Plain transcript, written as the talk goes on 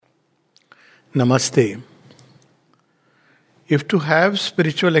Namaste. If to have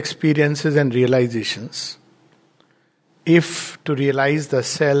spiritual experiences and realizations, if to realize the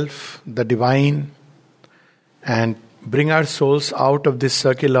self, the divine, and bring our souls out of this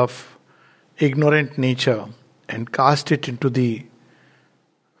circle of ignorant nature and cast it into the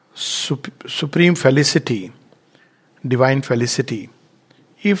supreme felicity, divine felicity,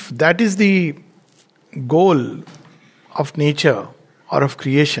 if that is the goal of nature or of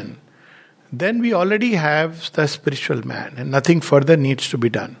creation, then we already have the spiritual man and nothing further needs to be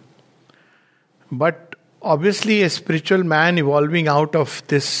done. But obviously a spiritual man evolving out of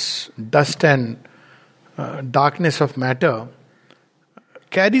this dust and darkness of matter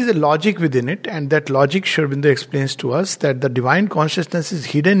carries a logic within it, and that logic, Sri Aurobindo explains to us that the divine consciousness is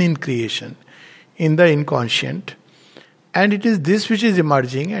hidden in creation, in the inconscient, and it is this which is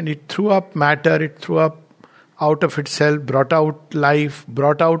emerging, and it threw up matter, it threw up out of itself, brought out life,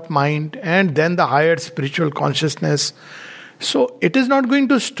 brought out mind, and then the higher spiritual consciousness. So it is not going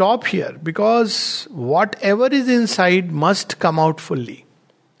to stop here, because whatever is inside must come out fully.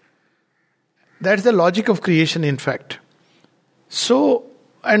 That's the logic of creation, in fact. So,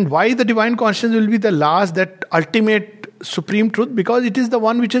 and why the divine consciousness will be the last, that ultimate supreme truth? Because it is the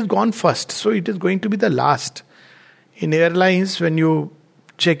one which has gone first. So it is going to be the last. In airlines, when you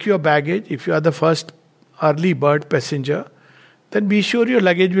check your baggage, if you are the first early bird passenger, then be sure your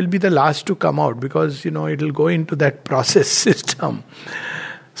luggage will be the last to come out, because it will go into that process system.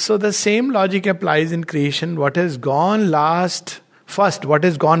 So the same logic applies in creation. What has gone first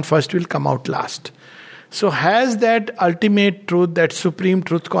will come out last. So has that ultimate truth, that supreme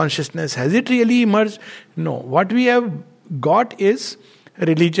truth consciousness, has it really emerged? No. What we have got is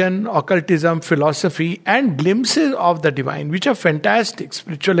religion, occultism, philosophy, and glimpses of the divine, which are fantastic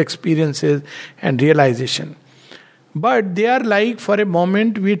spiritual experiences and realization. But they are like, for a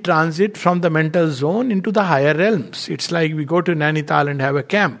moment we transit from the mental zone into the higher realms. It's like we go to Nainital and have a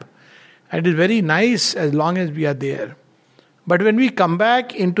camp. And it is very nice as long as we are there. But when we come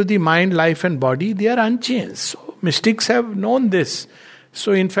back into the mind, life and body, they are unchanged. So mystics have known this.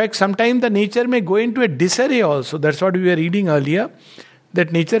 So in fact, sometimes the nature may go into a disarray also. That's what we were reading earlier.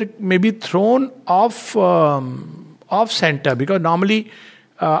 That nature may be thrown off center, because normally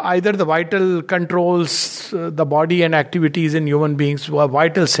either the vital controls the body and activities in human beings who are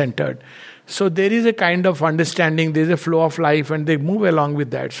vital centered. So there is a kind of understanding, there is a flow of life, and they move along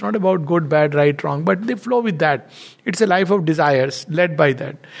with that. It's not about good, bad, right, wrong, but they flow with that. It's a life of desires led by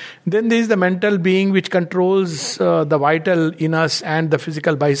that. Then there is the mental being which controls the vital in us and the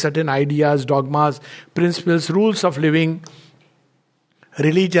physical by certain ideas, dogmas, principles, rules of living,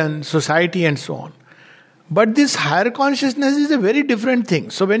 religion, society, and so on. But this higher consciousness is a very different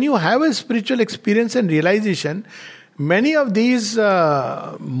thing. So when you have a spiritual experience and realization, many of these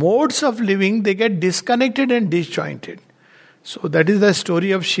modes of living, they get disconnected and disjointed. So that is the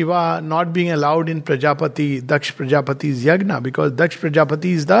story of Shiva not being allowed in Daksh Prajapati's yagna, because Daksh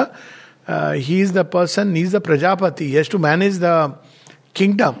Prajapati is he is the person, he is the Prajapati. He has to manage the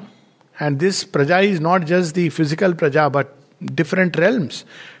kingdom. And this Praja is not just the physical Praja, but different realms.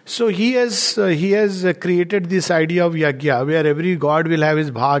 So he has created this idea of yagya, where every god will have his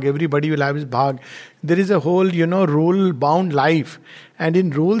bhag, everybody will have his bhag. There is a whole, rule-bound life. And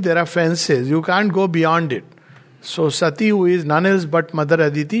in rule there are fences. You can't go beyond it. So Sati, who is none else but Mother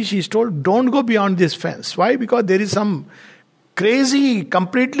Aditi, she is told, don't go beyond this fence. Why? Because there is some crazy,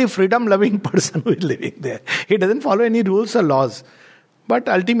 completely freedom-loving person who is living there. He doesn't follow any rules or laws. But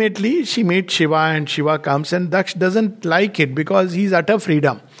ultimately, she meets Shiva, and Shiva comes, and Daksh doesn't like it because he's utter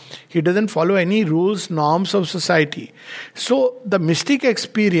freedom. He doesn't follow any rules, norms of society. So the mystic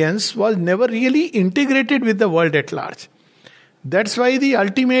experience was never really integrated with the world at large. That's why the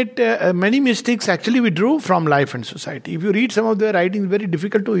ultimate, many mystics actually withdrew from life and society. If you read some of their writings, very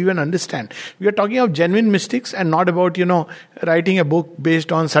difficult to even understand. We are talking of genuine mystics and not about, writing a book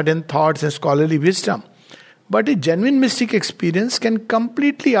based on certain thoughts and scholarly wisdom. But a genuine mystic experience can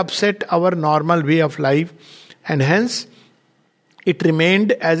completely upset our normal way of life, and hence it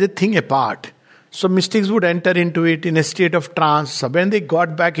remained as a thing apart. So mystics would enter into it in a state of trance. So when they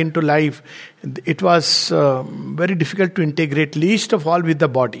got back into life, it was very difficult to integrate, least of all with the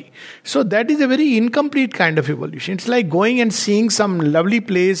body. So that is a very incomplete kind of evolution. It's like going and seeing some lovely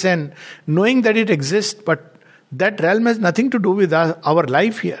place and knowing that it exists, but that realm has nothing to do with our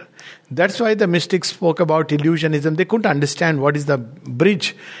life here. That's why the mystics spoke about illusionism. They couldn't understand what is the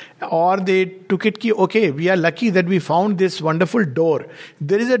bridge. Or they took it, okay, we are lucky that we found this wonderful door.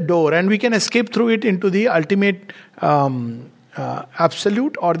 There is a door and we can escape through it into the ultimate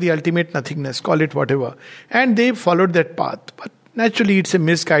absolute or the ultimate nothingness, call it whatever. And they followed that path. But Naturally, it's a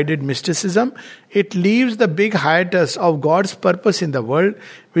misguided mysticism. It leaves the big hiatus of God's purpose in the world,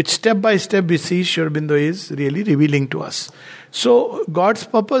 which step by step we see Sri Aurobindo is really revealing to us. So, God's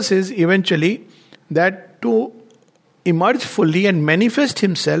purpose is eventually that to emerge fully and manifest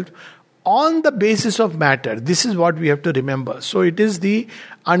Himself on the basis of matter. This is what we have to remember. So, it is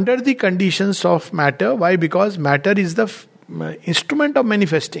under the conditions of matter. Why? Because matter is the instrument of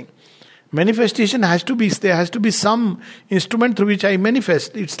manifesting. Manifestation has to be, there has to be some instrument through which I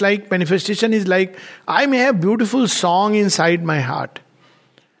manifest. It's like, manifestation is like, I may have beautiful song inside my heart.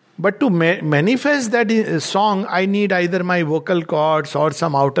 But to manifest that song, I need either my vocal cords or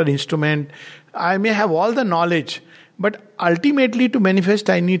some outer instrument. I may have all the knowledge. But ultimately to manifest,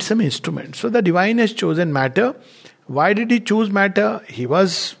 I need some instrument. So the divine has chosen matter. Why did he choose matter? He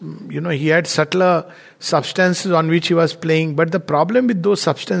was, he had subtler substances on which he was playing. But the problem with those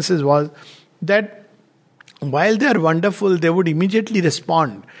substances was that while they are wonderful, they would immediately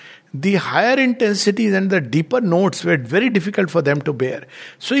respond. The higher intensities and the deeper notes were very difficult for them to bear.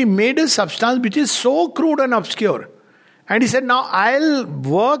 So he made a substance which is so crude and obscure. And he said, now I'll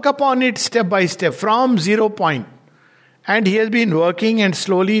work upon it step by step from 0 point. And he has been working and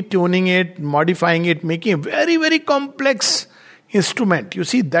slowly tuning it, modifying it, making a very, very complex instrument. You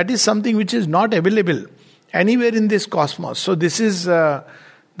see, that is something which is not available anywhere in this cosmos. So this is the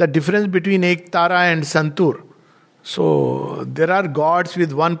difference between Ek Tara and Santur. So there are gods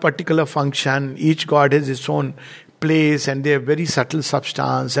with one particular function. Each god has its own place and they have very subtle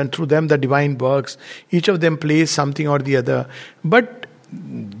substance. And through them the divine works. Each of them plays something or the other. But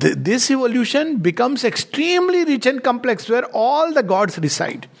this evolution becomes extremely rich and complex where all the gods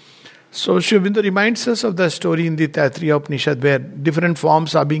reside. So Sri Aurobindo reminds us of the story in the Taittiriya Upanishad where different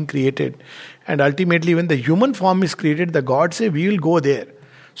forms are being created. And ultimately when the human form is created, the gods say, we will go there.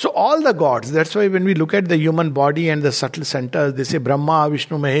 So all the gods, that's why when we look at the human body and the subtle centers, they say Brahma,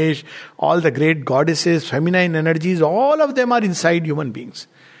 Vishnu, Mahesh, all the great goddesses, feminine energies, all of them are inside human beings.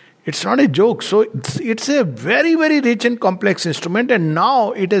 It's not a joke. So it's a very, very rich and complex instrument, and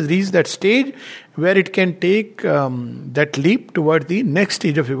now it has reached that stage where it can take that leap toward the next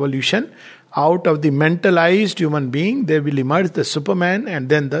stage of evolution. Out of the mentalized human being, there will emerge the Superman and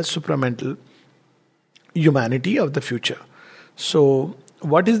then the supramental humanity of the future. So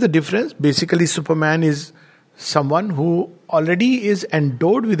what is the difference? Basically, Superman is someone who already is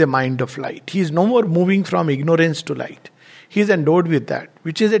endowed with a mind of light. He is no more moving from ignorance to light. He is endowed with that,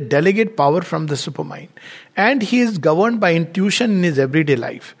 which is a delegate power from the supermind. And he is governed by intuition in his everyday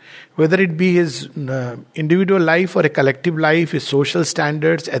life. Whether it be his individual life or a collective life, his social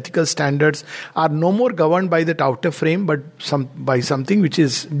standards, ethical standards are no more governed by that outer frame, but by something which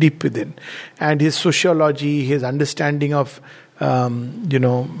is deep within. And his sociology, his understanding of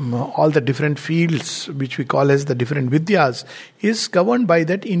all the different fields which we call as the different vidyas is governed by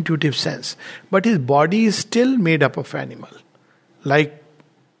that intuitive sense. But his body is still made up of animal, like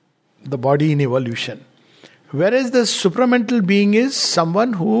the body in evolution. Whereas the supramental being is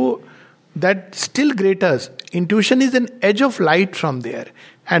someone who, that still greater, intuition is an edge of light from there.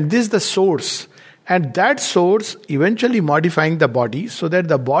 And this is the source. And that source eventually modifying the body so that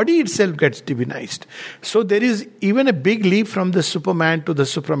the body itself gets divinized. So there is even a big leap from the Superman to the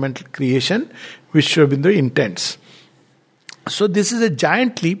supramental creation, which Sri Aurobindo intends. So this is a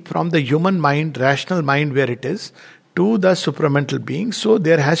giant leap from the human mind, rational mind where it is, to the supramental being. So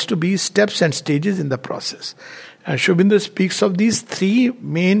there has to be steps and stages in the process. And Sri Aurobindo speaks of these three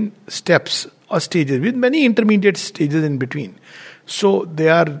main steps or stages with many intermediate stages in between. So they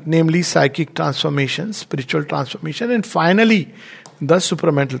are namely psychic transformation, spiritual transformation, and finally the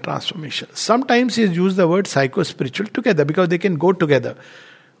supramental transformation. Sometimes he has used the word psycho-spiritual together because they can go together.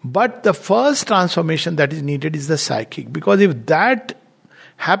 But the first transformation that is needed is the psychic, because if that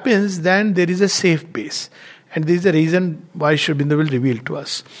happens, then there is a safe base. And this is the reason why Sri Aurobindo will reveal to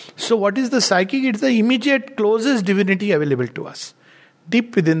us. So what is the psychic? It's the immediate closest divinity available to us,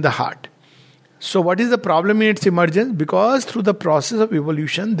 deep within the heart. So what is the problem in its emergence? Because through the process of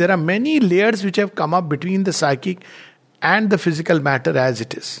evolution, there are many layers which have come up between the psychic and the physical matter as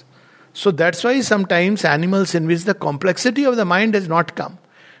it is. So that's why sometimes animals in which the complexity of the mind has not come,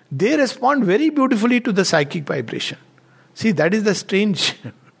 they respond very beautifully to the psychic vibration. See, that is the strange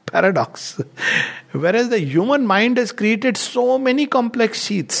paradox. Whereas the human mind has created so many complex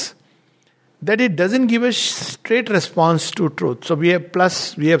sheaths that it doesn't give a straight response to truth. So we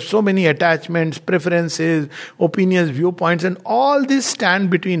have so many attachments, preferences, opinions, viewpoints, and all this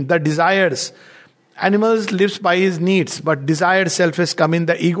stand between the desires. Animals lives by his needs, but desired self has come in,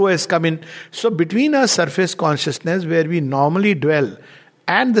 the ego has come in. So between our surface consciousness where we normally dwell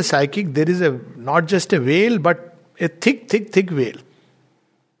and the psychic, there is not just a veil, but a thick veil.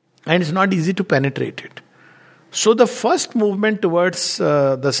 And it's not easy to penetrate it. So the first movement towards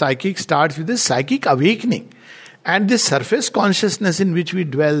the psychic starts with this psychic awakening. And this surface consciousness in which we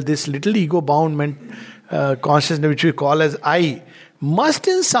dwell, this little ego-bound consciousness which we call as I, must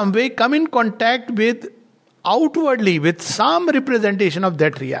in some way come in contact with, outwardly, with some representation of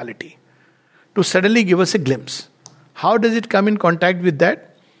that reality, to suddenly give us a glimpse. How does it come in contact with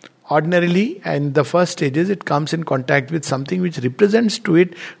that? Ordinarily, in the first stages, it comes in contact with something which represents to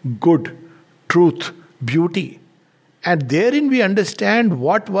it good, truth, beauty. And therein we understand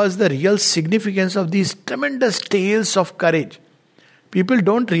what was the real significance of these tremendous tales of courage. People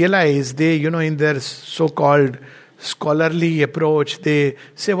don't realize, they, in their so-called scholarly approach, they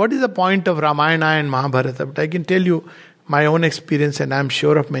say, what is the point of Ramayana and Mahabharata? But I can tell you my own experience, and I'm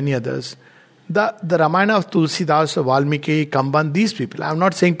sure of many others. The Ramayana of Tulsidas, of Valmiki, Kamban, these people, I'm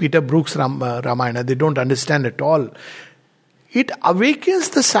not saying Peter Brook's Ramayana, they don't understand at all. It awakens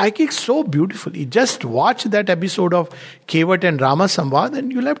the psychic so beautifully. Just watch that episode of Kevat and Rama Samvad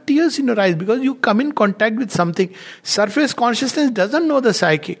and you'll have tears in your eyes, because you come in contact with something. Surface consciousness doesn't know the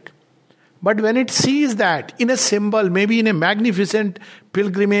psychic. But when it sees that in a symbol, maybe in a magnificent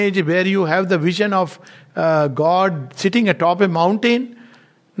pilgrimage where you have the vision of God sitting atop a mountain,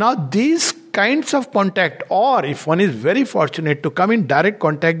 now these kinds of contact, or if one is very fortunate to come in direct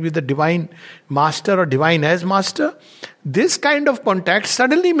contact with the divine master or divine as master, this kind of contact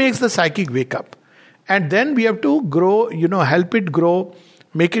suddenly makes the psychic wake up. And then we have to grow, help it grow,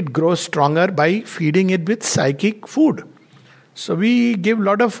 make it grow stronger by feeding it with psychic food. So we give a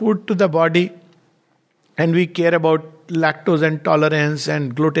lot of food to the body, and we care about lactose intolerance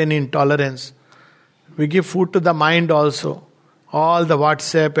and gluten intolerance. We give food to the mind also. All the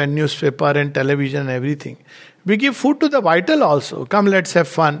WhatsApp and newspaper and television and everything. We give food to the vital also. Come, let's have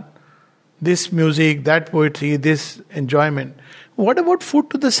fun. This music, that poetry, this enjoyment. What about food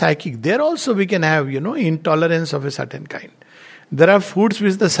to the psychic? There also we can have, intolerance of a certain kind. There are foods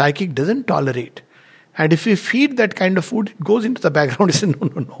which the psychic doesn't tolerate. And if we feed that kind of food, it goes into the background. It says,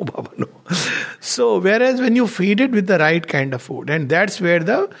 no, Baba, no. So, whereas when you feed it with the right kind of food, and that's where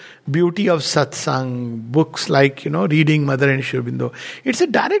the beauty of satsang, books like, reading Mother and Sri Aurobindo, it's a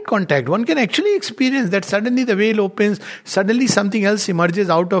direct contact. One can actually experience that suddenly the veil opens, suddenly something else emerges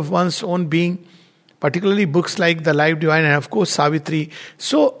out of one's own being. Particularly books like The Life Divine and of course Savitri.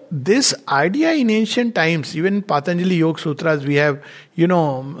 So this idea in ancient times, even in Patanjali Yoga Sutras, we have,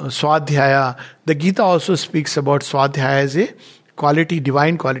 Swadhyaya. The Gita also speaks about Swadhyaya as a quality,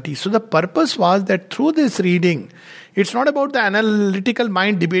 divine quality. So the purpose was that through this reading, it's not about the analytical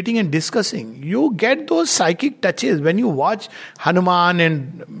mind debating and discussing. You get those psychic touches. When you watch Hanuman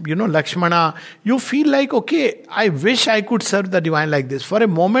and, Lakshmana, you feel like, okay, I wish I could serve the divine like this. For a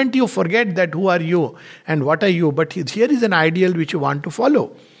moment you forget that who are you and what are you. But here is an ideal which you want to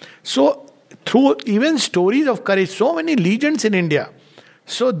follow. So through even stories of courage, so many legends in India.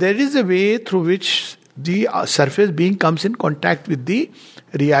 So there is a way through which the surface being comes in contact with the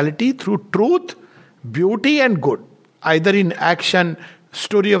reality through truth, beauty and good. Either in action,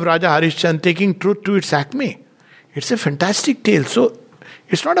 story of Raja Harishchandra taking truth to its acme. It's a fantastic tale. So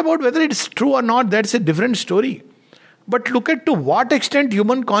it's not about whether it's true or not, that's a different story. But look at to what extent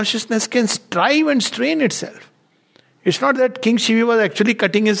human consciousness can strive and strain itself. It's not that King Shiva was actually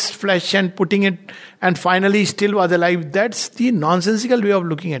cutting his flesh and putting it and finally still was alive. That's the nonsensical way of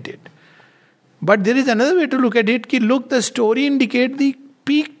looking at it. But there is another way to look at it. Look, the story indicates the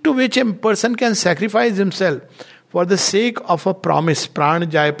peak to which a person can sacrifice himself for the sake of a promise. Pran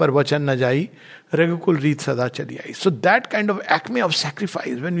jai par vachan na jai, Raghukul reet sada chali aayi. So that kind of acme of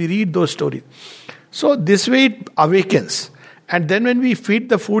sacrifice when we read those stories. So this way it awakens. And then when we feed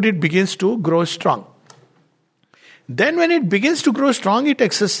the food, it begins to grow strong. Then when it begins to grow strong, it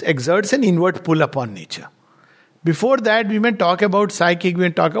exerts an inward pull upon nature. Before that, we may talk about psychic, we may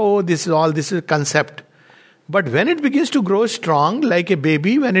talk, this is a concept. But when it begins to grow strong, like a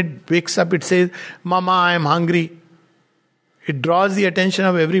baby, when it wakes up, it says, Mama, I am hungry. It draws the attention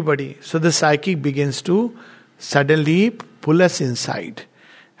of everybody. So the psychic begins to suddenly pull us inside.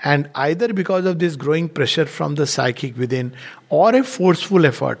 And either because of this growing pressure from the psychic within, or a forceful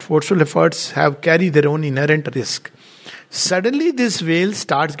effort. Forceful efforts carry their own inherent risk. Suddenly this veil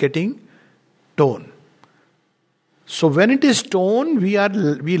starts getting torn. So when it is torn,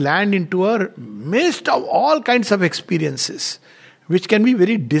 we land into a mist of all kinds of experiences, which can be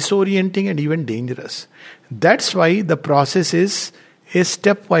very disorienting and even dangerous. That's why the process is a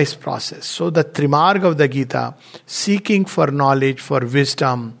stepwise process. So the Trimarg of the Gita, seeking for knowledge, for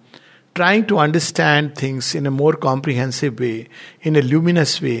wisdom, trying to understand things in a more comprehensive way, in a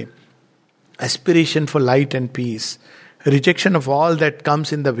luminous way, aspiration for light and peace, rejection of all that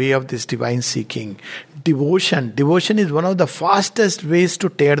comes in the way of this divine seeking, devotion. Devotion is one of the fastest ways to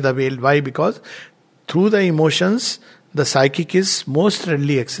tear the veil. Why? Because through the emotions, the psychic is most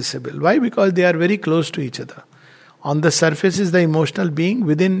readily accessible. Why? Because they are very close to each other. On the surface is the emotional being,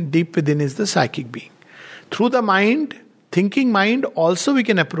 deep within is the psychic being. Through the mind, thinking mind, also we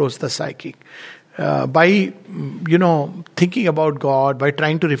can approach the psychic. By thinking about God, by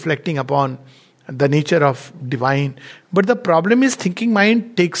trying to reflecting upon the nature of divine. But the problem is thinking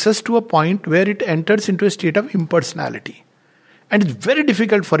mind takes us to a point where it enters into a state of impersonality. And it's very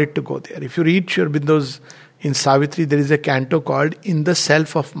difficult for it to go there. If you read Sri Aurobindo's in Savitri, there is a canto called In the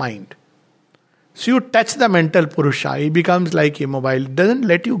Self of Mind. So you touch the mental Purusha, he becomes like immobile, it doesn't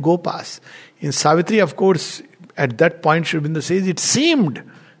let you go past. In Savitri, of course, at that point Sri Aurobindo says, it seemed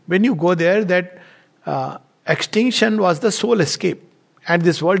when you go there that extinction was the sole escape and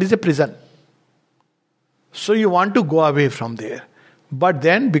this world is a prison. So you want to go away from there. But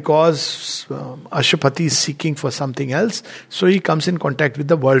then because Ashwapati is seeking for something else, so he comes in contact with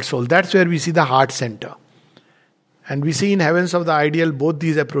the world soul. That's where we see the heart center. And we see in Heavens of the Ideal both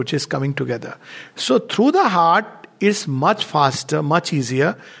these approaches coming together. So through the heart is much faster, much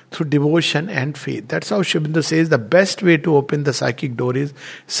easier through devotion and faith. That's how Sri Aurobindo says the best way to open the psychic door is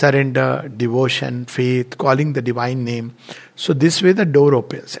surrender, devotion, faith, calling the divine name. So this way the door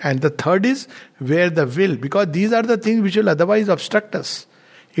opens. And the third is where the will, because these are the things which will otherwise obstruct us.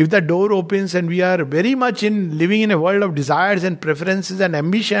 If the door opens and we are very much living in a world of desires and preferences and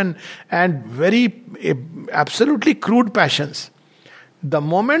ambition and very absolutely crude passions, the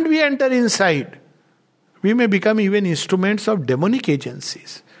moment we enter inside, we may become even instruments of demonic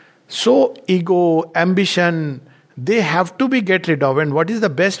agencies. So ego, ambition, they have to be get rid of. And what is the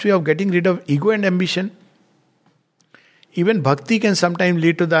best way of getting rid of ego and ambition? Even bhakti can sometimes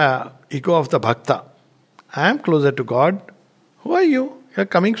lead to the ego of the bhakta. I am closer to God. Who are you? You are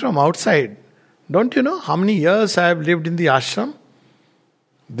coming from outside. Don't you know how many years I have lived in the ashram?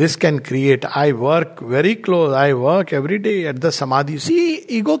 This can create. I work very close. I work every day at the samadhi. See,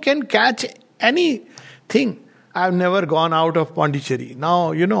 ego can catch anything. I have never gone out of Pondicherry.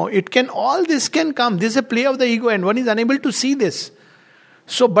 Now, it can, all this can come. This is a play of the ego and one is unable to see this.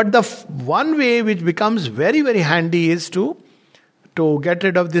 So, but the one way which becomes very, very handy is to get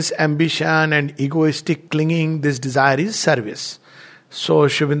rid of this ambition and egoistic clinging, this desire is service. So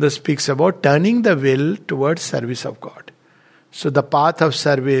Sri Aurobindo speaks about turning the will towards service of God. So the path of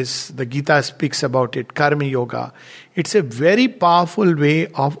service, the Gita speaks about it, karma yoga. It's a very powerful way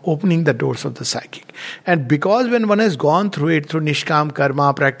of opening the doors of the psychic. And because when one has gone through it, through nishkam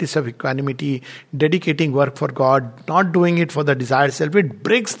karma, practice of equanimity, dedicating work for God, not doing it for the desired self, it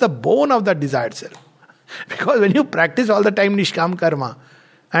breaks the bone of the desired self. Because when you practice all the time nishkam karma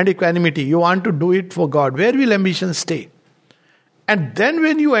and equanimity, you want to do it for God. Where will ambition stay? And then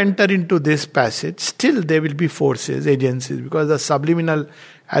when you enter into this passage, still there will be forces, agencies, because the subliminal,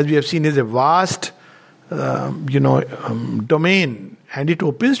 as we have seen, is a vast, domain, and it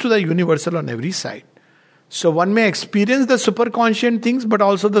opens to the universal on every side. So one may experience the superconscient things, but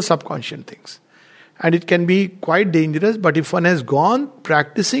also the subconscient things. And it can be quite dangerous, but if one has gone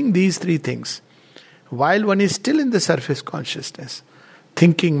practicing these three things, while one is still in the surface consciousness,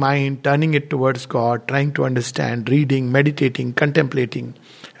 thinking mind, turning it towards God, trying to understand, reading, meditating, contemplating,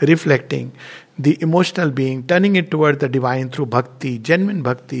 reflecting, the emotional being, turning it toward the divine through bhakti, genuine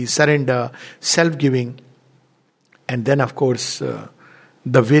bhakti, surrender, self-giving, and then of course the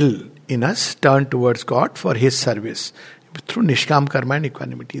will in us turn towards God for His service through nishkam karma and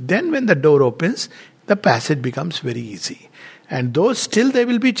equanimity. Then when the door opens, the passage becomes very easy. And though still there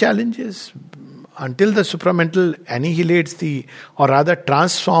will be challenges, until the supramental annihilates or rather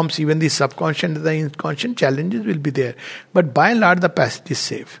transforms even the subconscious and the inconscient, challenges will be there. But by and large, the passage is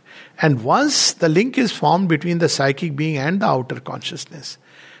safe. And once the link is formed between the psychic being and the outer consciousness,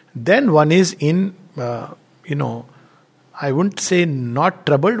 then one is in, I wouldn't say not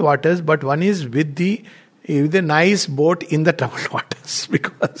troubled waters, but one is with a nice boat in the troubled waters,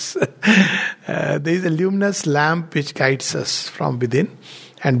 because there is a luminous lamp which guides us from within.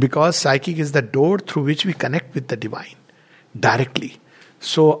 And because psychic is the door through which we connect with the divine directly.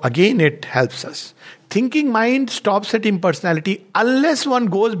 So again it helps us. Thinking mind stops at impersonality unless one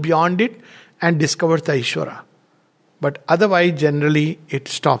goes beyond it and discovers the Ishvara. But otherwise generally it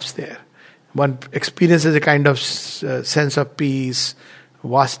stops there. One experiences a kind of sense of peace,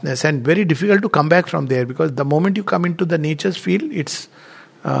 vastness, and very difficult to come back from there, because the moment you come into the nature's field, it's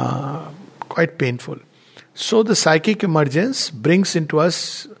quite painful. So the psychic emergence brings into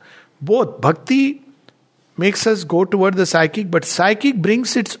us both bhakti makes us go toward the psychic, but psychic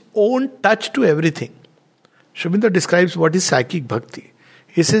brings its own touch to everything. Sri Aurobindo describes what is psychic bhakti.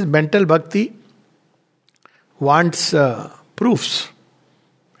 He says mental bhakti wants proofs.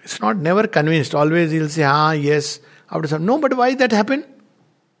 It's not never convinced. Always he'll say, yes, after some. No, but why that happened?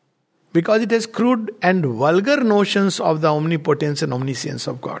 Because it has crude and vulgar notions of the omnipotence and omniscience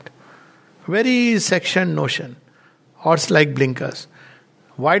of God. Very sectioned notion. Horse like blinkers.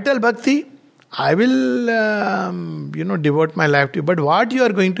 Vital bhakti, I will, devote my life to you. But what you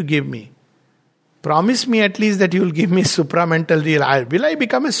are going to give me? Promise me at least that you will give me supramental real. Will I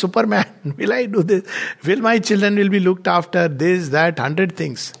become a superman? Will I do this? Will my children will be looked after? This, that, 100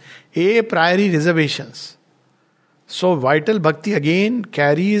 things. A priori reservations. So vital bhakti again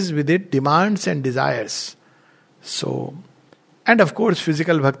carries with it demands and desires. So, and of course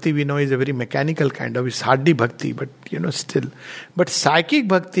physical bhakti we know is a very mechanical kind of, it's hardly bhakti, but still. But psychic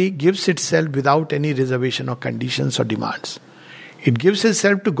bhakti gives itself without any reservation or conditions or demands. It gives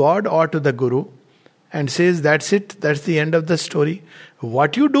itself to God or to the Guru and says, that's it, that's the end of the story.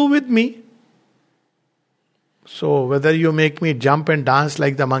 What you do with me? So whether you make me jump and dance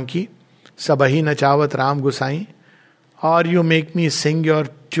like the monkey, Sabahi Nachawat Ram Gusai, or you make me sing your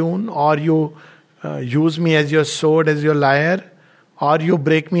tune, or you use me as your sword, as your lyre, or you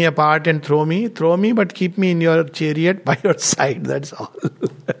break me apart and throw me, but keep me in your chariot by your side, that's all.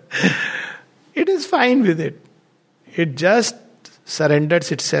 It is fine with it. It just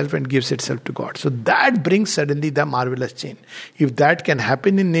surrenders itself and gives itself to God. So that brings suddenly the marvelous change. If that can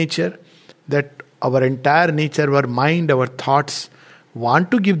happen in nature, that our entire nature, our mind, our thoughts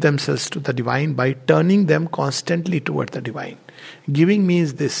want to give themselves to the divine by turning them constantly toward the divine. Giving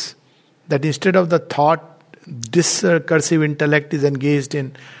means this, that instead of the thought, discursive intellect is engaged in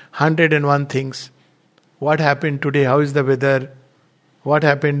 101 things. What happened today? How is the weather? What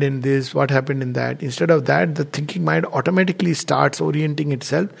happened in this? What happened in that? Instead of that, the thinking mind automatically starts orienting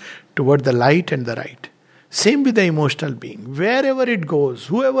itself toward the light and the right. Same with the emotional being. Wherever it goes,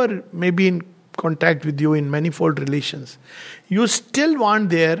 whoever may be in contact with you in manifold relations, you still want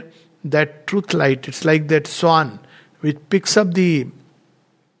there that truth light. It's like that swan which picks up the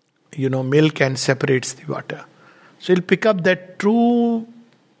milk and separates the water. So it'll pick up that true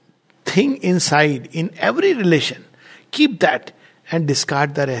thing inside in every relation. Keep that and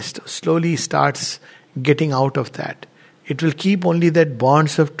discard the rest. Slowly starts getting out of that. It will keep only that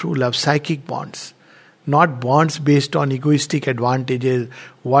bonds of true love, psychic bonds. Not bonds based on egoistic advantages.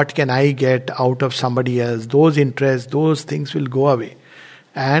 What can I get out of somebody else? Those interests, those things will go away.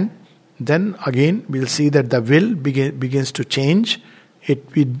 And then again we'll see that the will begins to change. It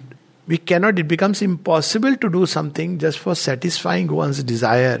becomes impossible to do something just for satisfying one's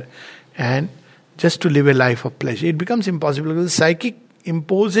desire and just to live a life of pleasure. It becomes impossible because the psychic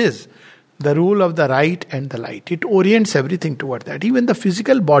imposes the rule of the right and the light. It orients everything toward that. Even the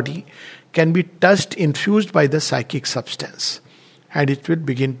physical body can be touched, infused by the psychic substance. And it will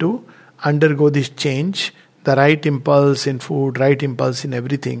begin to undergo this change. The right impulse in food, right impulse in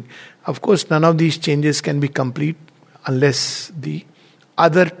everything. Of course, none of these changes can be complete unless the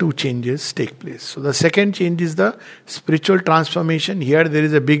other two changes take place. So the second change is the spiritual transformation. Here there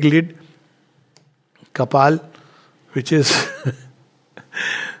is a big lid, Kapal, which is...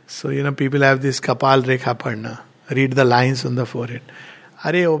 So, people have this Kapal Rekha Padna. Read the lines on the forehead.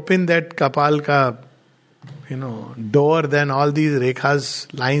 Open that Kapal ka, door, then all these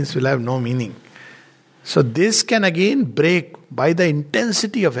Rekhas, lines will have no meaning. So this can again break by the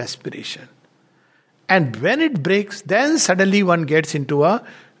intensity of aspiration. And when it breaks, then suddenly one gets into a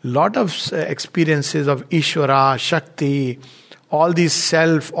lot of experiences of Ishvara, Shakti, all this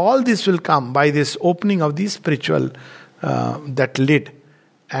self, all this will come by this opening of the spiritual, that lid.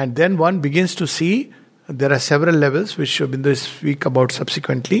 And then one begins to see there are several levels which Sri Aurobindo speak about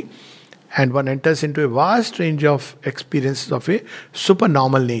subsequently. And one enters into a vast range of experiences of a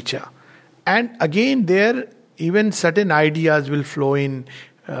supernormal nature. And again there, even certain ideas will flow in,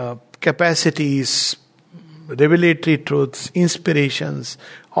 capacities, revelatory truths, inspirations.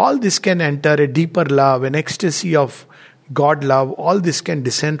 All this can enter a deeper love, an ecstasy of God love. All this can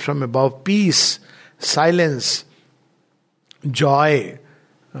descend from above. Peace, silence, joy,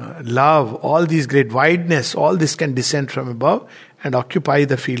 love, all these great wideness, all this can descend from above and occupy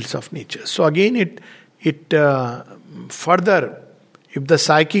the fields of nature. So again it further, if the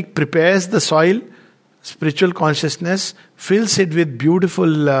psychic prepares the soil, spiritual consciousness fills it with beautiful,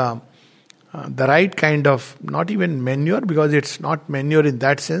 the right kind of, not even manure, because it's not manure in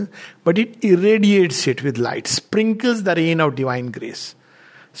that sense, but it irradiates it with light, sprinkles the rain of divine grace.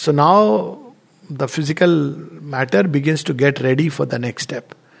 So now the physical matter begins to get ready for the next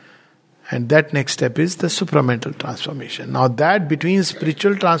step. And that next step is the supramental transformation. Now that between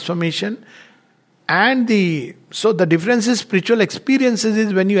spiritual transformation and so the difference is spiritual experiences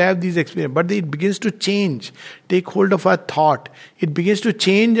is when you have these experiences, but it begins to change, take hold of our thought. It begins to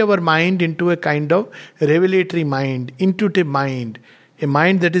change our mind into a kind of revelatory mind, intuitive mind, a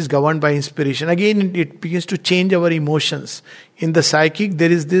mind that is governed by inspiration. Again, it begins to change our emotions. In the psychic,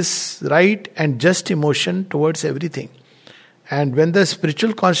 there is this right and just emotion towards everything. And when the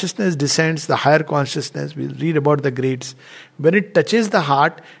spiritual consciousness descends, the higher consciousness, we'll read about the grades, when it touches the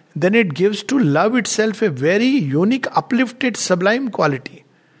heart, then it gives to love itself a very unique, uplifted, sublime quality.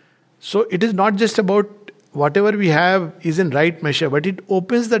 So it is not just about whatever we have is in right measure, but it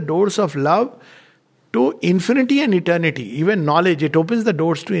opens the doors of love to infinity and eternity. Even knowledge, it opens the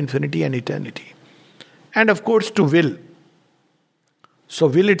doors to infinity and eternity. And of course to will. So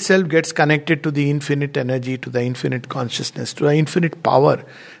will itself gets connected to the infinite energy, to the infinite consciousness, to the infinite power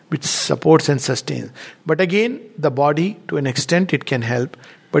which supports and sustains. But again, the body, to an extent it can help,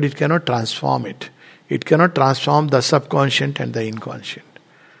 but it cannot transform it. It cannot transform the subconscious and the inconscient.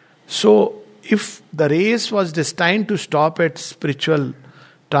 So if the race was destined to stop at spiritual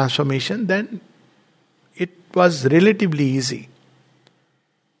transformation, then it was relatively easy.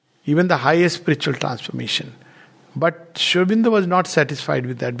 Even the highest spiritual transformation. But Sri Aurobindo was not satisfied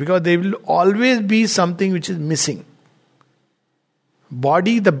with that, because there will always be something which is missing.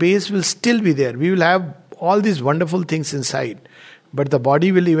 Body, the base will still be there. We will have all these wonderful things inside, but the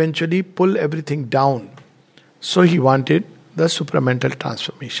body will eventually pull everything down. So he wanted the supramental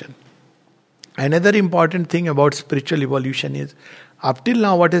transformation. Another important thing about spiritual evolution is, up till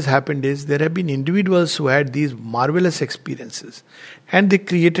now what has happened is, there have been individuals who had these marvelous experiences, and they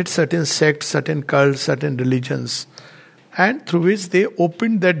created certain sects, certain cults, certain religions, and through which they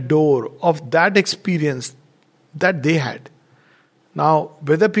opened that door of that experience that they had. Now,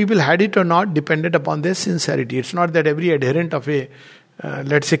 whether people had it or not depended upon their sincerity. It's not that every adherent of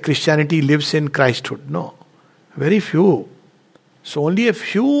let's say Christianity lives in Christhood. No. Very few. So only a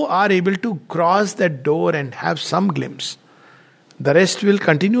few are able to cross that door and have some glimpse. The rest will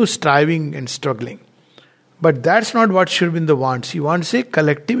continue striving and struggling. But that's not what Sri Aurobindo wants. He wants a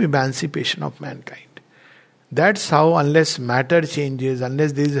collective emancipation of mankind. That's how, unless matter changes,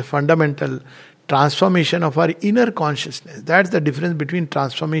 unless there is a fundamental transformation of our inner consciousness. That's the difference between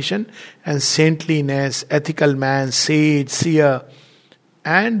transformation and saintliness, ethical man, sage, seer,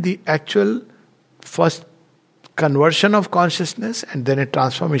 and the actual first conversion of consciousness and then a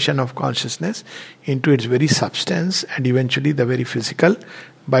transformation of consciousness into its very substance and eventually the very physical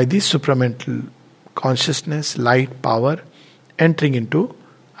by the supramental consciousness, light, power entering into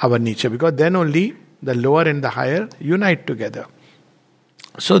our nature. Because then only the lower and the higher unite together.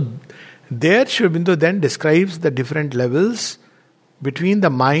 So there Sri Aurobindo then describes the different levels between the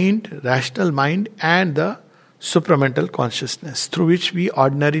mind, rational mind, and the supramental consciousness through which we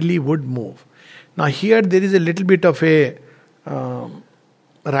ordinarily would move. Now here there is a little bit of a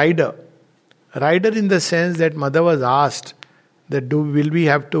rider. Rider in the sense that mother was asked that will we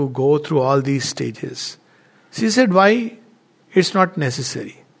have to go through all these stages? She said, why? It's not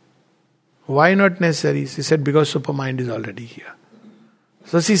necessary. Why not necessary? She said, because supermind is already here.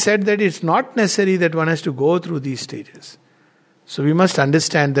 So she said that it's not necessary that one has to go through these stages. So we must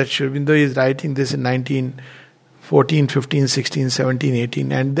understand that Sri Aurobindo is writing this in 1914, 15, 16, 17,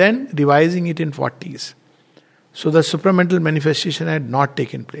 18 and then revising it in 40s. So the supramental manifestation had not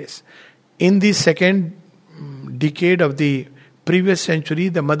taken place. In the second decade of the previous century,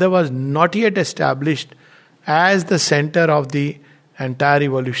 the mother was not yet established as the center of the entire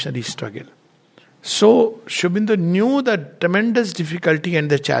evolutionary struggle. So Sri Aurobindo knew the tremendous difficulty and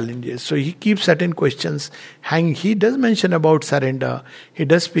the challenges. So he keeps certain questions hanging. He does mention about surrender. He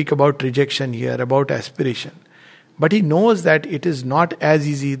does speak about rejection here, about aspiration. But he knows that it is not as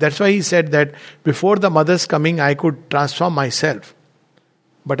easy. That's why he said that before the mother's coming, I could transform myself.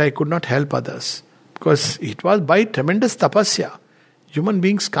 But I could not help others. Because it was by tremendous tapasya. Human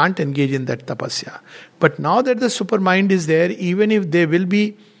beings can't engage in that tapasya. But now that the supermind is there, even if there will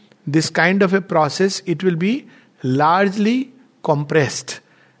be this kind of a process, it will be largely compressed.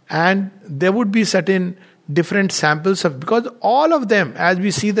 And there would be certain different samples of, because all of them, as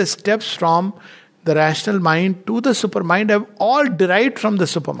we see the steps from the rational mind to the supermind, have all derived from the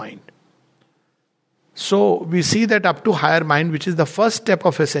supermind. So we see that up to higher mind, which is the first step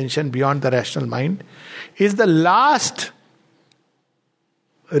of ascension beyond the rational mind, is the last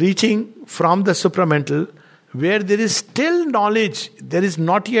reaching from the supramental, where there is still knowledge, there is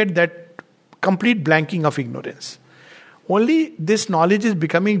not yet that complete blanking of ignorance. only this knowledge is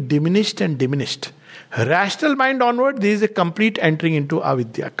becoming diminished and diminished. Rational mind onward, there is a complete entering into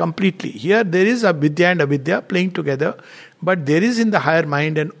avidya, completely. Here there is avidya and avidya playing together, but there is in the higher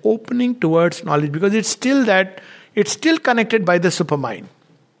mind an opening towards knowledge, because it's still connected by the supermind.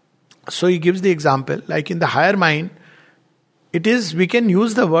 So he gives the example, like in the higher mind, we can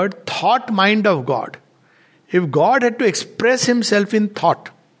use the word thought mind of God. If God had to express himself in thought,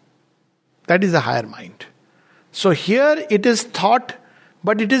 that is the higher mind. So here it is thought,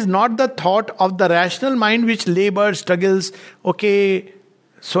 but it is not the thought of the rational mind which labors, struggles. Okay,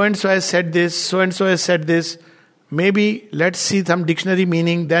 so and so has said this, so and so has said this. Maybe let's see some dictionary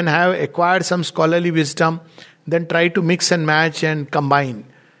meaning, then have acquired some scholarly wisdom, then try to mix and match and combine.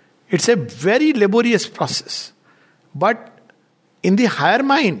 It's a very laborious process. But in the higher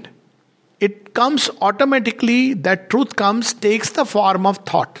mind, it comes automatically, that truth comes, takes the form of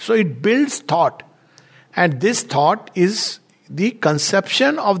thought. So it builds thought. And this thought is the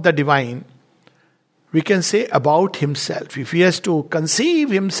conception of the divine, we can say, about himself. If he has to conceive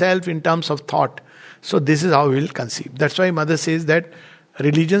himself in terms of thought, so this is how he will conceive. That's why Mother says that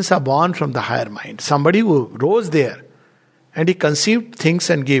religions are born from the higher mind. Somebody who rose there and he conceived things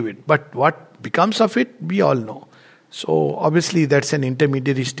and gave it. But what becomes of it, we all know. So obviously that's an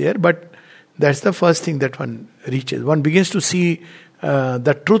intermediary stair, but that's the first thing that one reaches. One begins to see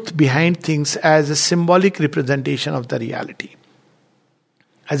the truth behind things as a symbolic representation of the reality,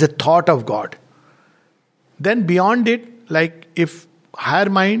 as a thought of God. Then beyond it, like if higher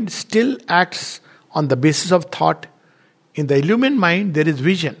mind still acts on the basis of thought, in the illumined mind there is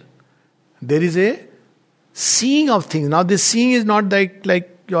vision. There is a seeing of things. Now this seeing is not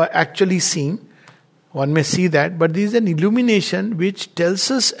like you're actually seeing. One may see that, but there is an illumination which tells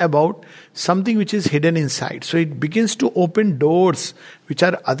us about something which is hidden inside. So it begins to open doors which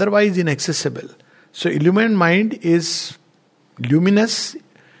are otherwise inaccessible. So illumined mind is luminous.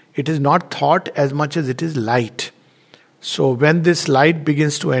 It is not thought as much as it is light. So when this light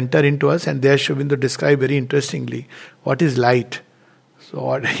begins to enter into us, and there Sri Aurobindo described very interestingly what is light.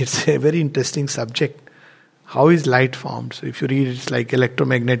 So it's a very interesting subject. How is light formed? So if you read, it's like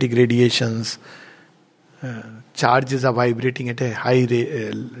electromagnetic radiations. Charges are vibrating at a high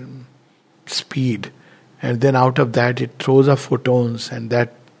speed, and then out of that it throws up photons, and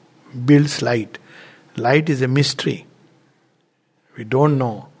that builds light. Light is a mystery. We don't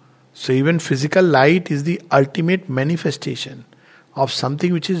know. So even physical light is the ultimate manifestation of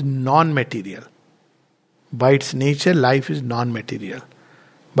something which is non-material. By its nature, life is non-material.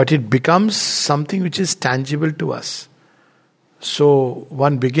 But it becomes something which is tangible to us. So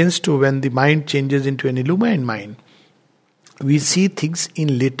one begins to, when the mind changes into an illumined mind, we see things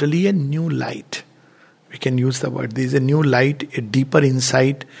in literally a new light. We can use the word. There is a new light, a deeper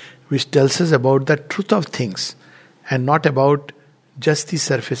insight, which tells us about the truth of things and not about just the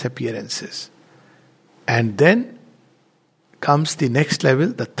surface appearances. And then comes the next level,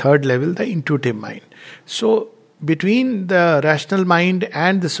 the third level, the intuitive mind. So between the rational mind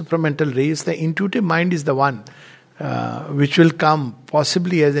and the supramental rays, the intuitive mind is the one which will come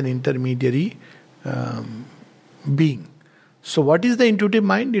possibly as an intermediary being. So what is the intuitive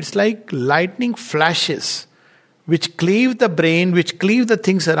mind? It's like lightning flashes which cleave the brain, which cleave the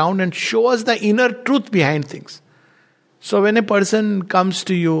things around and show us the inner truth behind things. So when a person comes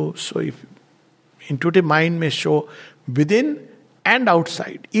to you, so if intuitive mind may show within and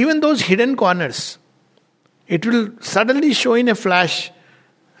outside, even those hidden corners, it will suddenly show in a flash,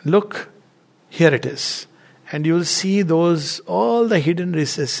 look, here it is. And you will see those, all the hidden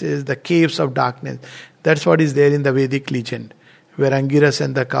recesses, the caves of darkness. That's what is there in the Vedic legend, where Angiras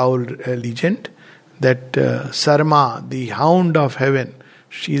and the cow legend, that Sarma, the hound of heaven,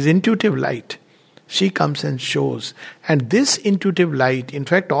 she is intuitive light. She comes and shows. And this intuitive light, in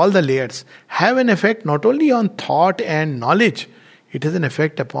fact all the layers, have an effect not only on thought and knowledge, it has an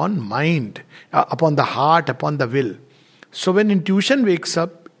effect upon mind, upon the heart, upon the will. So when intuition wakes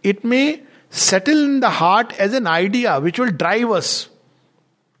up, it may settle in the heart as an idea which will drive us.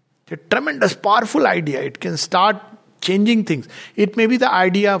 A tremendous, powerful idea. It can start changing things. It may be the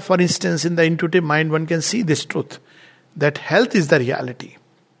idea, for instance, in the intuitive mind, one can see this truth, that health is the reality.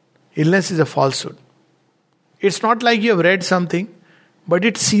 Illness is a falsehood. It's not like you have read something, but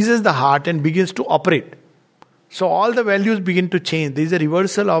it seizes the heart and begins to operate. So all the values begin to change. There is a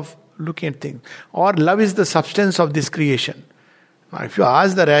reversal of looking at things. Or love is the substance of this creation. Now, if you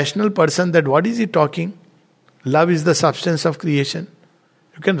ask the rational person that what is he talking, love is the substance of creation,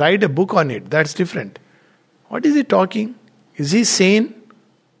 you can write a book on it. That's different. What is he talking? Is he sane?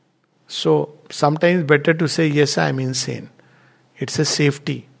 So sometimes better to say, yes, I am insane. It's a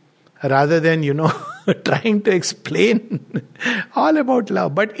safety. Rather than, trying to explain all about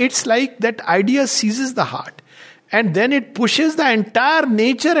love. But it's like that idea seizes the heart. And then it pushes the entire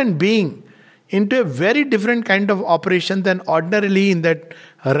nature and being into a very different kind of operation than ordinarily in that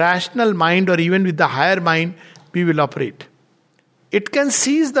rational mind or even with the higher mind we will operate. It can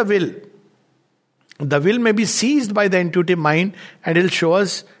seize the will. The will may be seized by the intuitive mind, and it will show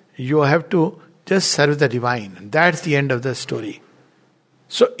us you have to just serve the divine. That's the end of the story.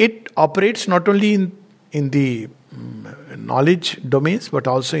 So it operates not only in the knowledge domains, but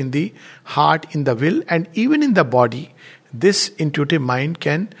also in the heart, in the will, and even in the body. This intuitive mind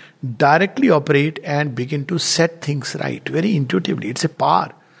can directly operate and begin to set things right very intuitively. It's a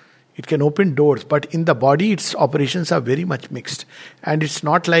power. It can open doors, but in the body its operations are very much mixed. And it's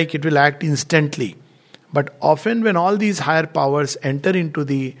not like it will act instantly. But often when all these higher powers enter into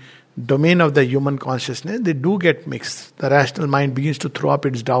the domain of the human consciousness, they do get mixed. The rational mind begins to throw up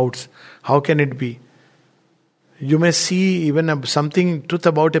its doubts. How can it be? You may see even something truth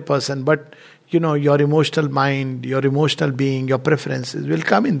about a person, but your emotional mind, your emotional being, your preferences will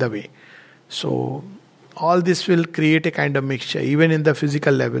come in the way. So all this will create a kind of mixture, even in the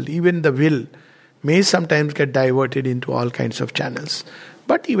physical level. Even the will may sometimes get diverted into all kinds of channels.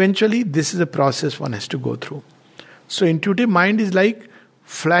 But eventually this is a process one has to go through. So intuitive mind is like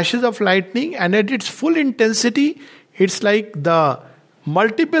flashes of lightning, and at its full intensity, it's like the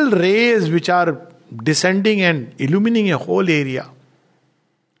multiple rays which are descending and illumining a whole area.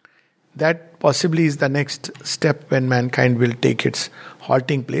 That possibly is the next step when mankind will take its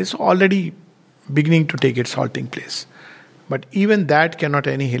halting place, already beginning to take its halting place. But even that cannot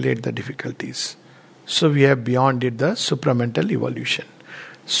annihilate the difficulties. So we have beyond it the supramental evolution.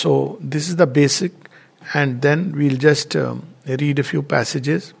 So this is the basic, and then we'll just read a few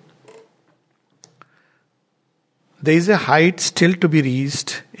passages. There is a height still to be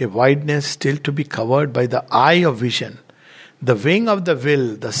reached, a wideness still to be covered by the eye of vision, the wing of the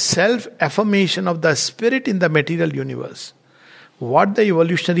will, the self-affirmation of the spirit in the material universe. What the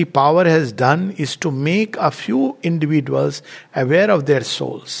evolutionary power has done is to make a few individuals aware of their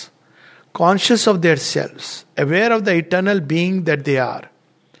souls, conscious of their selves, aware of the eternal being that they are,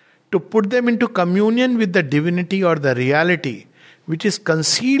 to put them into communion with the divinity or the reality which is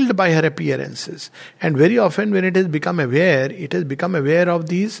concealed by her appearances. And very often when it has become aware of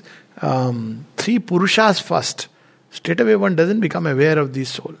these three Purushas first. Straight away one doesn't become aware of the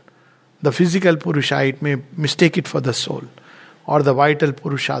soul. The physical Purusha, it may mistake it for the soul. Or the vital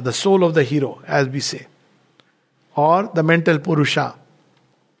Purusha, the soul of the hero, as we say. Or the mental Purusha,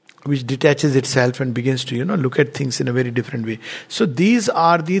 which detaches itself and begins to, look at things in a very different way. So these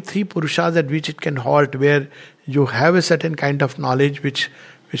are the three Purushas at which it can halt, where you have a certain kind of knowledge which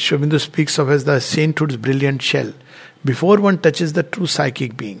Sri Aurobindo speaks of as the sainthood's brilliant shell. Before one touches the true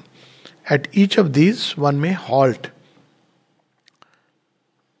psychic being. At each of these one may halt.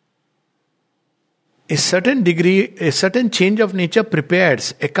 A certain change of nature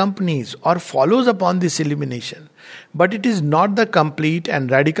prepares, accompanies, or follows upon this illumination. But it is not the complete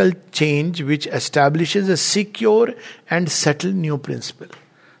and radical change which establishes a secure and settled new principle.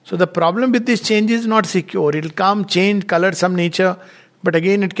 So the problem with this change is not secure. It will come, change, color some nature, but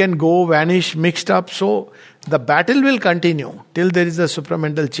again it can go, vanish, mixed up. So the battle will continue. Till there is a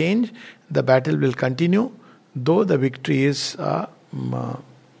supramental change, the battle will continue, though the victory is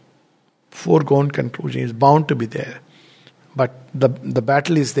foregone conclusion, is bound to be there. But the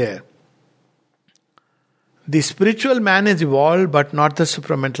battle is there. The spiritual man has evolved, but not the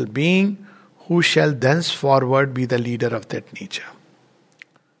supramental being, who shall thenceforward be the leader of that nature.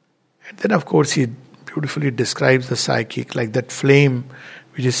 And then of course he beautifully describes the psychic like that flame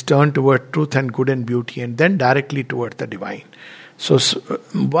which is turned toward truth and good and beauty, and then directly toward the divine. So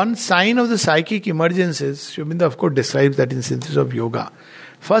one sign of the psychic emergence is, Sri Aurobindo of course describes that in Synthesis of Yoga.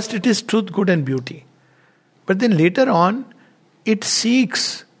 First it is truth, good and beauty. But then later on, it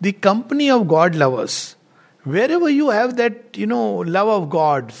seeks the company of God lovers. Wherever you have that, love of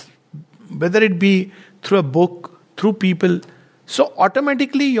God, whether it be through a book, through people, so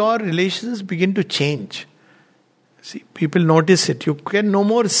automatically your relations begin to change. See, people notice it. You can no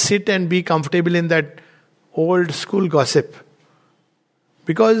more sit and be comfortable in that old school gossip.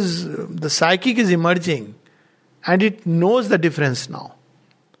 Because the psychic is emerging and it knows the difference now.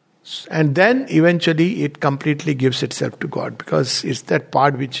 And then eventually it completely gives itself to God, because it's that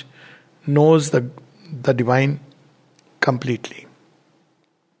part which knows the divine completely.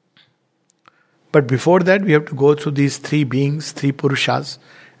 But before that we have to go through these three beings, three Purushas,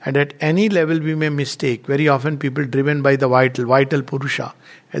 and at any level we may mistake. Very often people driven by the vital Purusha,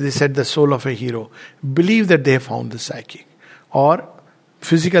 as I said, the soul of a hero, believe that they have found the psychic. Or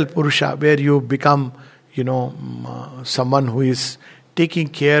physical Purusha, where you become, someone who is taking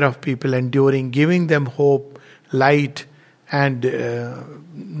care of people, enduring, giving them hope, light, and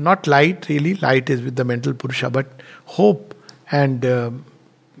not light really, light is with the mental Purusha, but hope and,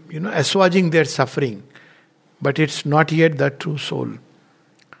 assuaging their suffering. But it's not yet the true soul.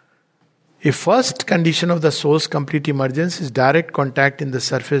 A first condition of the soul's complete emergence is direct contact in the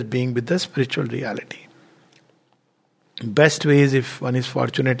surface being with the spiritual reality. Best way is if one is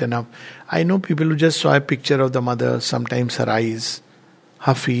fortunate enough. I know people who just saw a picture of the mother, sometimes her eyes,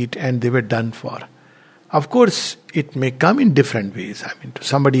 her feet, and they were done for. Of course, it may come in different ways. I mean, to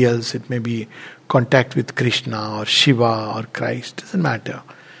somebody else, it may be contact with Krishna or Shiva or Christ, doesn't matter.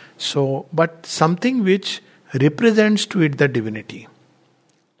 So, but something which represents to it the divinity.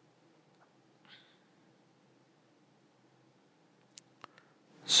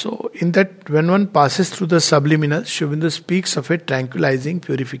 So, in that, when one passes through the subliminal, Sri Aurobindo speaks of a tranquilizing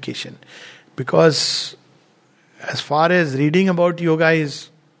purification. Because as far as reading about yoga is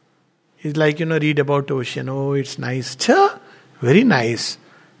like, read about ocean. Oh, it's nice. Cha, very nice.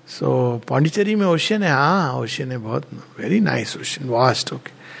 So, Pondicherry mein ocean hai. Ocean hai, bahut, very nice ocean, vast,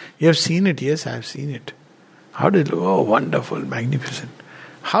 okay. You have seen it? Yes, I have seen it. How did it look? Oh, wonderful, magnificent.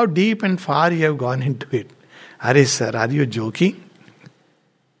 How deep and far you have gone into it. Arey sir, are you joking?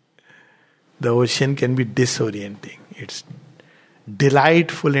 The ocean can be disorienting. It's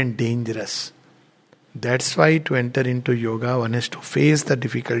delightful and dangerous. That's why to enter into yoga, one has to face the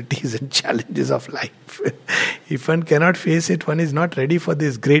difficulties and challenges of life. If one cannot face it, one is not ready for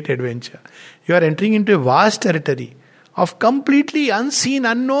this great adventure. You are entering into a vast territory of completely unseen,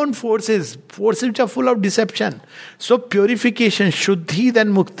 unknown forces which are full of deception. So purification, Shuddhi,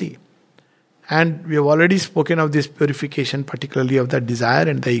 then Mukti. And we have already spoken of this purification, particularly of the desire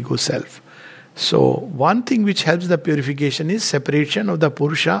and the ego self. So, one thing which helps the purification is separation of the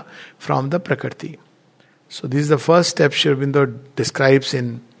Purusha from the Prakriti. So, this is the first step Sri Aurobindo describes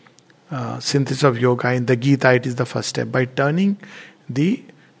in Synthesis of Yoga. In the Gita, it is the first step, by turning the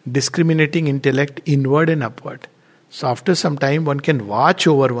discriminating intellect inward and upward. So, after some time, one can watch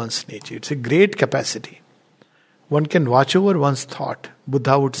over one's nature. It's a great capacity. One can watch over one's thought.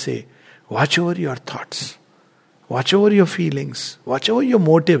 Buddha would say, watch over your thoughts, watch over your feelings, watch over your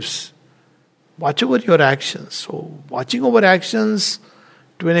motives. Watch over your actions. So, watching over actions,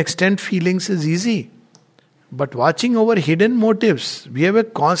 to an extent, feelings is easy. But watching over hidden motives, we have a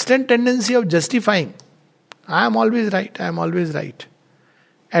constant tendency of justifying. I am always right, I am always right.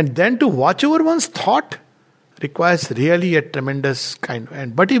 And then to watch over one's thought requires really a tremendous kind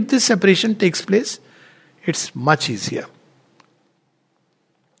of... But if this separation takes place, it's much easier.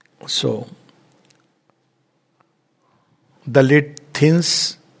 So, the lid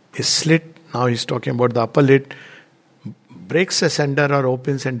thins, is slit. Now he's talking about the upper lid, breaks asunder or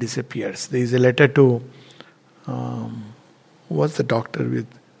opens and disappears. There is a letter to, who was the doctor with?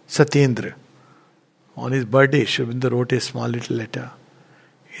 Satyendra. On his birthday, Sri Aurobindo wrote a small little letter.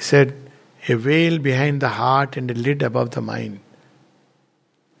 He said, a veil behind the heart and a lid above the mind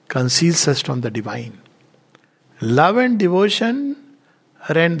conceals us from the divine. Love and devotion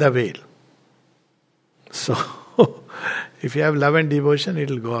rend the veil. So, if you have love and devotion, it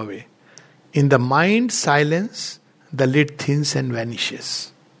will go away. In the mind silence, the lid thins and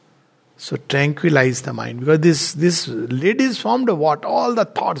vanishes. So tranquilize the mind. Because this lid is formed of what? All the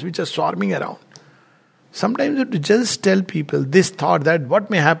thoughts which are swarming around. Sometimes you have to just tell people this thought, that what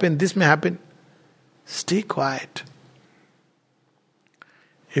may happen, this may happen. Stay quiet.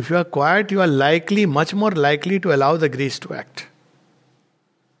 If you are quiet, you are likely, much more likely to allow the grace to act.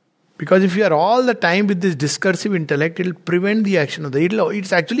 Because if you are all the time with this discursive intellect, it will prevent the action of the...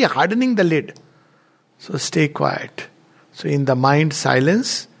 It's actually hardening the lid. So stay quiet. So in the mind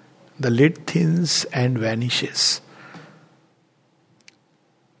silence, the lid thins and vanishes.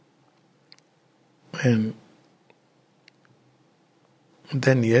 And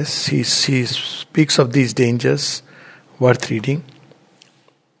then yes, he speaks of these dangers worth reading.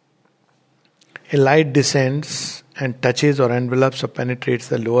 A light descends and touches or envelops or penetrates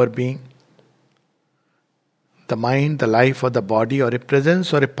the lower being, the mind, the life or the body, or a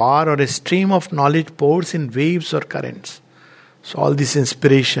presence or a power or a stream of knowledge pours in waves or currents. So all these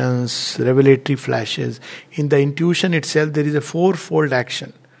inspirations, revelatory flashes, in the intuition itself there is a fourfold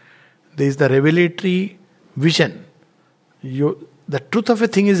action. There is the revelatory vision. The truth of a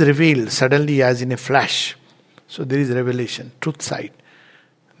thing is revealed suddenly as in a flash. So there is revelation, truth sight.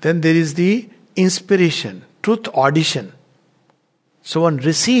 Then there is the inspiration, truth audition. So one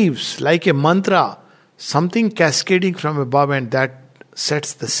receives like a mantra, something cascading from above, and that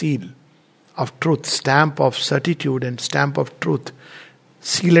sets the seal of truth, stamp of certitude and stamp of truth.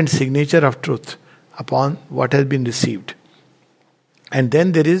 seal and signature of truth upon what has been received. And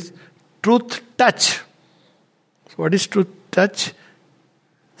then there is truth touch. So what is truth touch?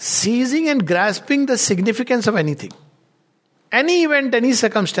 Seizing and grasping the significance of anything. Any event, any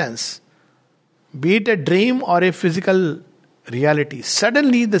circumstance, be it a dream or a physical reality,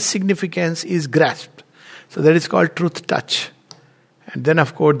 suddenly the significance is grasped. So that is called truth touch. And then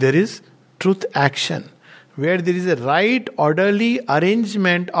of course there is truth action, where there is a right orderly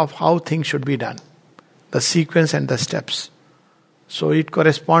arrangement of how things should be done. The sequence and the steps. So it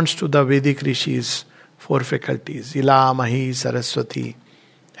corresponds to the Vedic rishis, 4 faculties, Ila, Mahi, Saraswati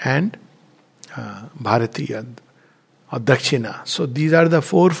and Bharati or Dakshina. So these are the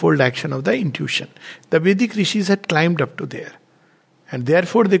fourfold action of the intuition. The Vedic rishis had climbed up to there. And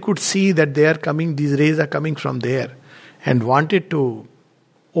therefore they could see that they are coming, these rays are coming from there, and wanted to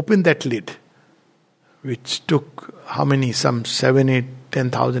open that lid, which took how many, some 7, 8,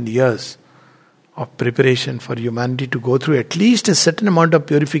 10,000 years of preparation for humanity to go through at least a certain amount of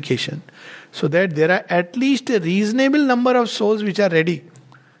purification, so that there are at least a reasonable number of souls which are ready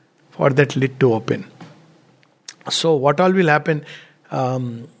for that lid to open. So what all will happen?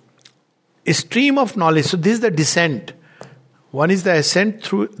 A stream of knowledge. So this is the descent. One is the ascent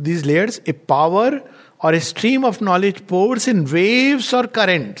through these layers. A power or a stream of knowledge pours in waves or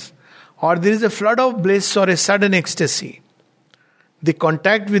currents, or there is a flood of bliss or a sudden ecstasy. The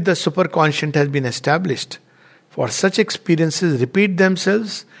contact with the superconscient has been established. For such experiences repeat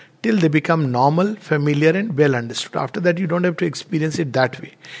themselves till they become normal, familiar and well understood. After that you don't have to experience it that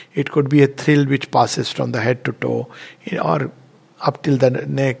way. It could be a thrill which passes from the head to toe, or up till the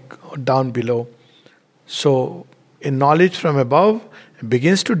neck, or down below. So a knowledge from above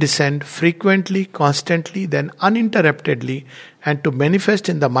begins to descend frequently, constantly, then uninterruptedly, and to manifest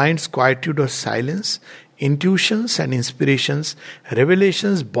in the mind's quietude or silence, intuitions and inspirations,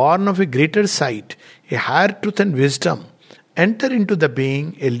 revelations born of a greater sight, a higher truth and wisdom, enter into the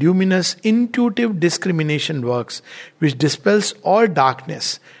being. A luminous, intuitive discrimination works, which dispels all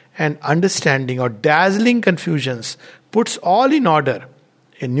darkness and understanding or dazzling confusions, puts all in order.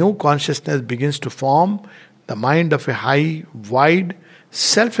 A new consciousness begins to form, the mind of a high, wide,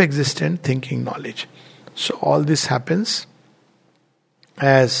 self-existent thinking knowledge. So all this happens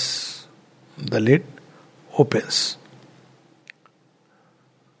as the lid opens.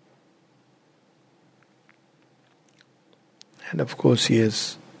 And of course he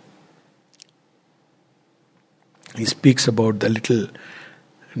speaks about the little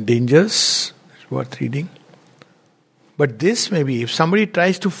dangers. It's worth reading. But this may be, if somebody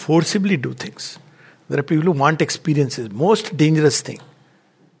tries to forcibly do things, there are people who want experiences. Most dangerous thing.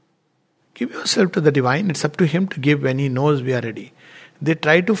 Give yourself to the divine. It's up to him to give when he knows we are ready. They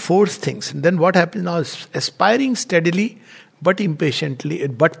try to force things. And then what happens now is aspiring steadily but impatiently,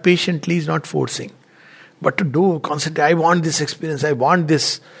 but patiently is not forcing. But to do constantly, I want this experience, I want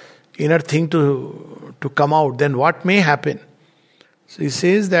this inner thing to come out. Then what may happen? So he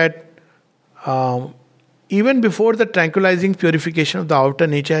says that even before the tranquilizing purification of the outer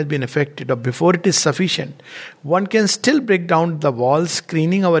nature has been effected, or before it is sufficient, one can still break down the walls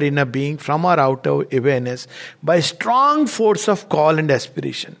screening our inner being from our outer awareness by strong force of call and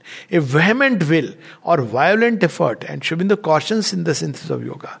aspiration, a vehement will or violent effort. And Sri Aurobindo cautions in the Synthesis of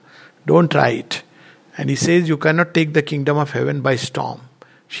Yoga, don't try it. And he says you cannot take the kingdom of heaven by storm.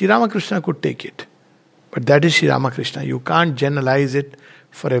 Sri Ramakrishna could take it, but that is Sri Ramakrishna. You can't generalize it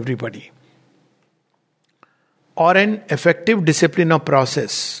for everybody. Or an effective discipline or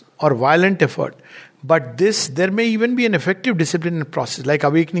process, or violent effort. But there may even be an effective discipline and process, like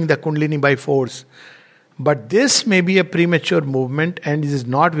awakening the Kundalini by force. But this may be a premature movement, and it is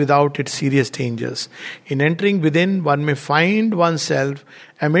not without its serious dangers. In entering within, one may find oneself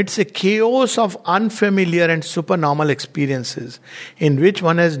amidst a chaos of unfamiliar and supernormal experiences, in which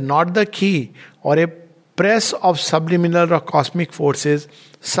one has not the key, or a press of subliminal or cosmic forces,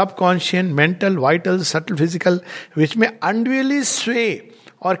 subconscious, mental, vital, subtle, physical, which may unduly sway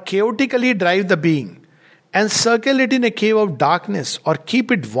or chaotically drive the being, and circle it in a cave of darkness, or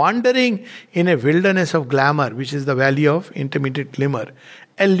keep it wandering in a wilderness of glamour, which is the valley of intermittent glimmer,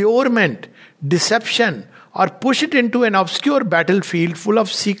 allurement, deception, or push it into an obscure battlefield full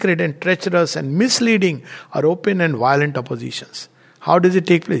of secret and treacherous and misleading or open and violent oppositions. How does it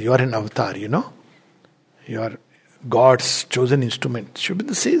take place? You are an avatar, You are God's chosen instrument. Sri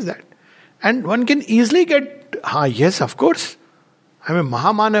Aurobindo says that. And one can easily get, yes, of course, I'm a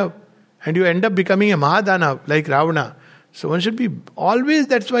Mahamanav, and you end up becoming a Mahadanav, like Ravana. So one should be always,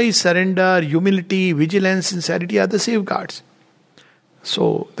 that's why surrender, humility, vigilance, sincerity are the safeguards.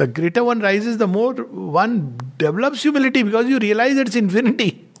 So the greater one rises, the more one develops humility, because you realize it's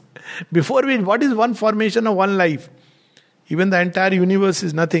infinity. Before which, what is one formation of one life? Even the entire universe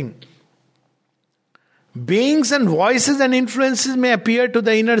is nothing. Beings and voices and influences may appear to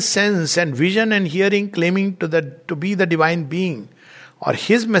the inner sense and vision and hearing, claiming to be the divine being, or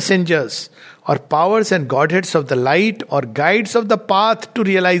his messengers, or powers and godheads of the light, or guides of the path to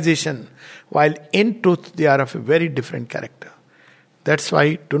realization, while in truth they are of a very different character. That's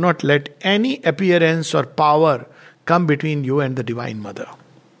why do not let any appearance or power come between you and the Divine Mother.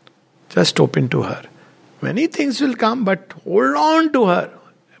 Just open to her. Many things will come, but hold on to her.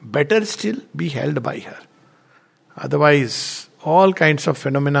 Better still, be held by her. Otherwise, all kinds of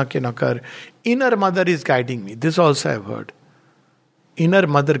phenomena can occur. Inner mother is guiding me. This also I have heard. Inner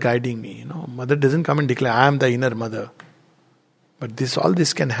mother guiding me. Mother doesn't come and declare, I am the inner mother. But all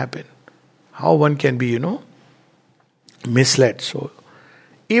this can happen. How one can be, misled. So,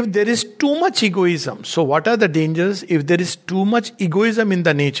 if there is too much egoism, so what are the dangers? If there is too much egoism in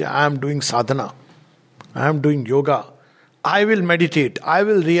the nature, I am doing sadhana, I am doing yoga, I will meditate, I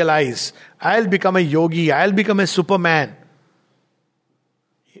will realize, I will become a yogi, I will become a superman.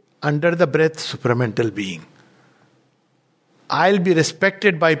 Under the breath, supramental being. I will be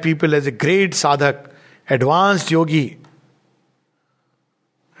respected by people as a great sadhak, advanced yogi.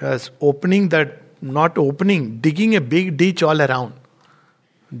 As opening that, not opening, digging a big ditch all around.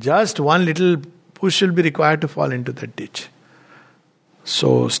 Just one little push will be required to fall into that ditch.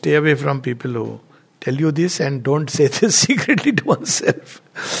 So stay away from people who tell you this, and don't say this secretly to oneself.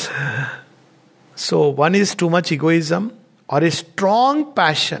 So one is too much egoism, or a strong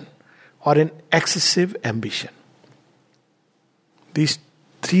passion, or an excessive ambition. These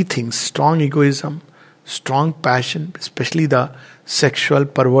three things: strong egoism, strong passion, especially the sexual,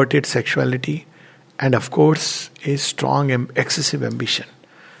 perverted sexuality, and of course a strong excessive ambition.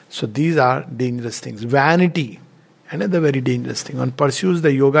 So these are dangerous things. Vanity, another very dangerous thing. One pursues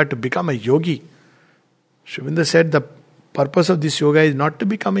the yoga to become a yogi. Sri Aurobindo said the purpose of this yoga is not to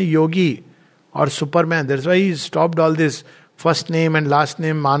become a yogi or superman. That's why he stopped all this first name and last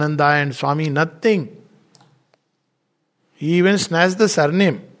name, Ananda and Swami, nothing. He even snatched the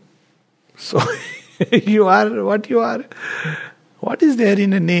surname. So you are what you are. What is there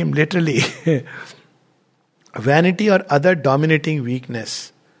in a name, literally? Vanity or other dominating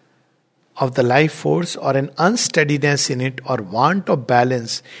weakness of the life force, or an unsteadiness in it, or want of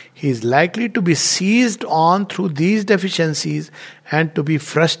balance, he is likely to be seized on through these deficiencies and to be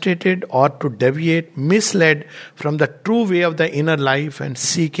frustrated or to deviate, misled from the true way of the inner life and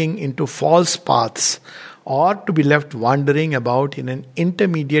seeking into false paths, or to be left wandering about in an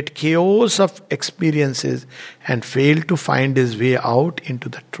intermediate chaos of experiences and fail to find his way out into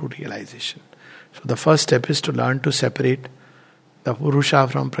the true realization. So the first step is to learn to separate the Purusha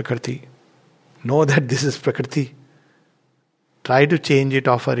from Prakriti. Know that this is Prakriti. Try to change it,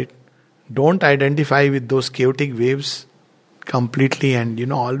 offer it. Don't identify with those chaotic waves completely,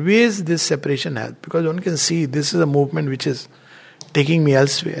 and always this separation helps, because one can see this is a movement which is taking me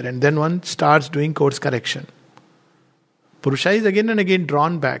elsewhere, and then one starts doing course correction. Purusha is again and again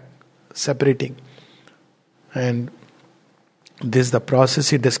drawn back, separating. And this is the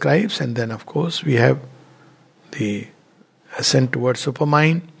process he describes, and then of course we have the ascent towards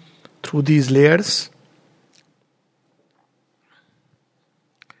supermind through these layers.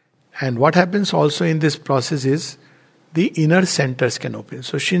 And what happens also in this process is the inner centers can open.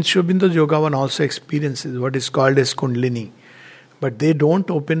 So Sri Aurobindo's yoga one also experiences what is called as Kundalini. But they don't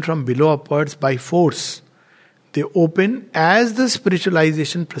open from below upwards by force. They open as the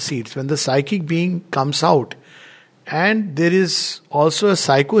spiritualization proceeds. When the psychic being comes out, and there is also a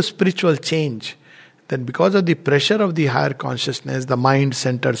psycho-spiritual change, then because of the pressure of the higher consciousness, the mind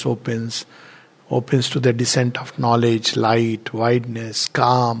centers opens to the descent of knowledge, light, wideness,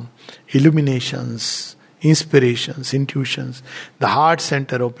 calm, illuminations, inspirations, intuitions. The heart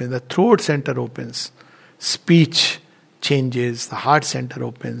center opens, the throat center opens, speech changes, the heart center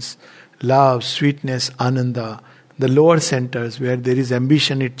opens, love, sweetness, ananda. The lower centers where there is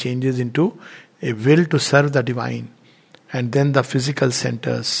ambition, it changes into a will to serve the divine. And then the physical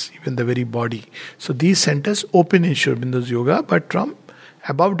centers, even the very body. So these centers open in Sri Aurobindo's yoga, but from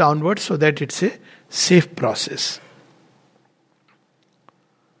above downwards, so that it's a safe process.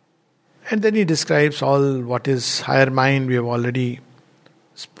 And then he describes all what is higher mind. We have already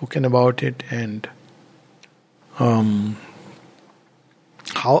spoken about it, and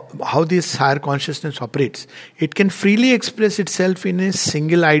how this higher consciousness operates. It can freely express itself in a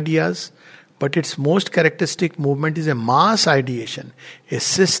single ideas, but its most characteristic movement is a mass ideation, a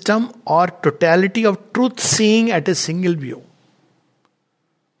system or totality of truth seeing at a single view.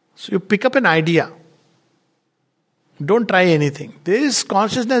 So you pick up an idea. Don't try anything. This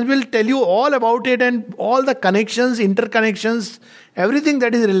consciousness will tell you all about it and all the connections, interconnections, everything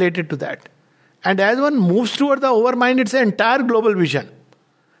that is related to that. And as one moves toward the overmind, it's an entire global vision.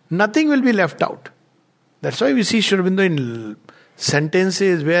 Nothing will be left out. That's why we see Sri Aurobindo in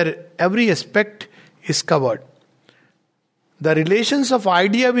sentences where every aspect is covered. The relations of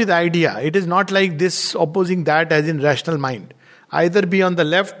idea with idea, it is not like this opposing that as in rational mind. Either be on the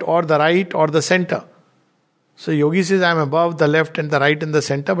left or the right or the center. So yogi says, I am above the left and the right and the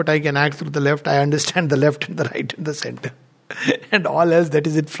center, but I can act through the left. I understand the left and the right and the center. And all else that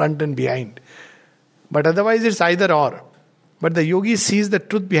is in front and behind. But otherwise it's either or. But the yogi sees the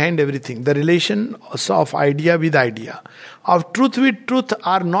truth behind everything. The relation also of idea with idea. Of truth with truth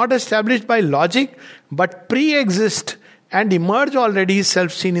are not established by logic, but pre-exist and emerge already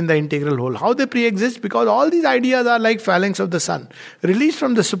self-seen in the integral whole. How they pre-exist? Because all these ideas are like phalanx of the sun, released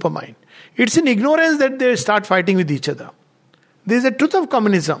from the supermind. It's in ignorance that they start fighting with each other. There is a truth of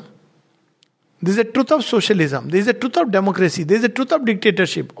communism. There is a truth of socialism. There is a truth of democracy. There is a truth of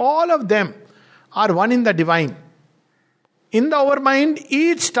dictatorship. All of them are one in the divine. In the overmind,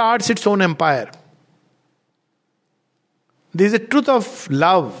 each starts its own empire. There is a truth of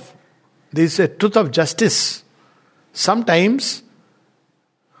love. There is a truth of justice. Sometimes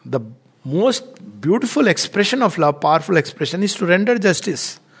the most beautiful expression of love, powerful expression, is to render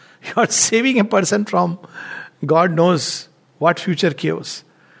justice. You are saving a person from God knows what future chaos.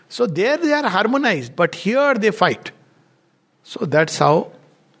 So there they are harmonized, but here they fight. So that's how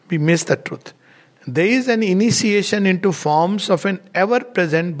we miss the truth. There is an initiation into forms of an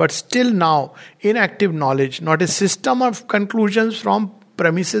ever-present but still now inactive knowledge, not a system of conclusions from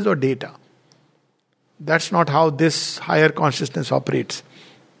premises or data. That's not how this higher consciousness operates.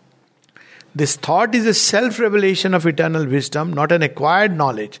 This thought is a self-revelation of eternal wisdom, not an acquired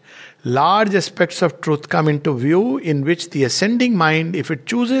knowledge. Large aspects of truth come into view in which the ascending mind, if it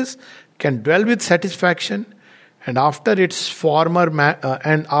chooses, can dwell with satisfaction, and after its former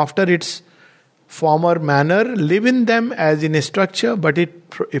manner, live in them as in a structure. But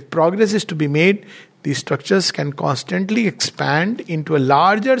if progress is to be made, these structures can constantly expand into a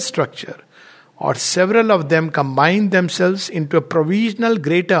larger structure, or several of them combine themselves into a provisional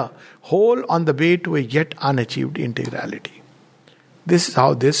greater whole on the way to a yet unachieved integrality. This is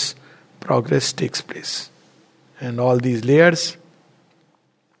how this progress takes place. And all these layers.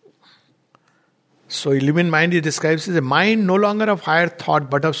 So illumined mind he describes as a mind no longer of higher thought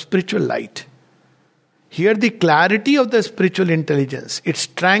but of spiritual light. Here the clarity of the spiritual intelligence, its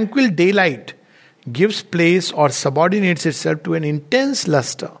tranquil daylight, gives place or subordinates itself to an intense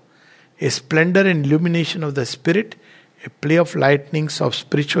luster, a splendor and illumination of the spirit, a play of lightnings of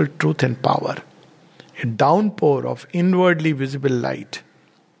spiritual truth and power, a downpour of inwardly visible light.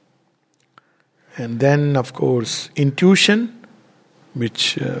 And then, of course, intuition,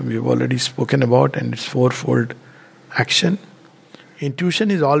 which we have already spoken about, and its fourfold action.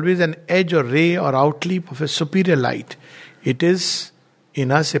 Intuition is always an edge or ray or outleap of a superior light. It is in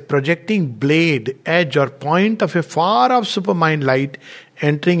us a projecting blade, edge or point of a far off supermind light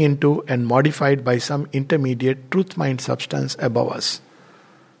entering into and modified by some intermediate truth mind substance above us.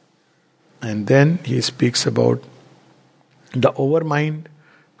 And then he speaks about the overmind.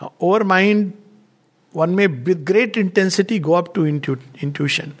 Now, overmind, one may with great intensity go up to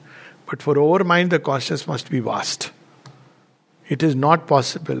intuition, but for overmind the consciousness must be vast. It is not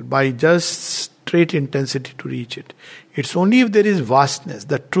possible by just straight intensity to reach it. It's only if there is vastness,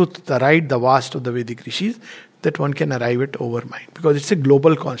 the truth, the right, the vast of the Vedic rishis, that one can arrive at overmind, because it's a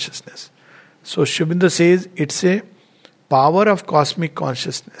global consciousness. So Sri Aurobindo says it's a power of cosmic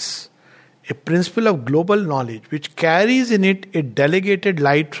consciousness, a principle of global knowledge which carries in it a delegated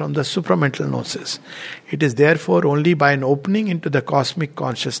light from the supramental gnosis. It is therefore only by an opening into the cosmic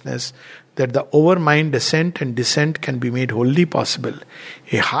consciousness that the overmind ascent and descent can be made wholly possible.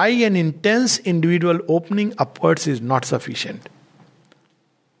 A high and intense individual opening upwards is not sufficient.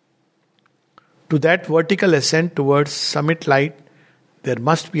 To that vertical ascent towards summit light, there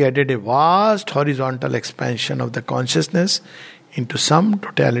must be added a vast horizontal expansion of the consciousness into some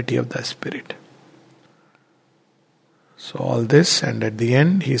totality of the spirit. So all this, and at the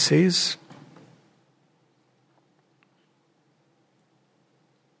end he says,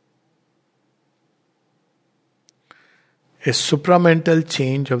 a supramental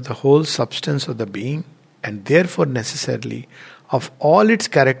change of the whole substance of the being, and therefore necessarily of all its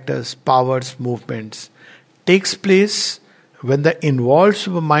characters, powers, movements, takes place when the involved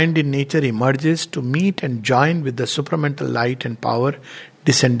supermind in nature emerges to meet and join with the supramental light and power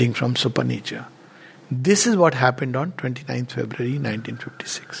descending from supernature. This is what happened on 29th February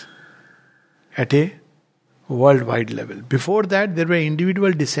 1956. at a worldwide level. Before that, there were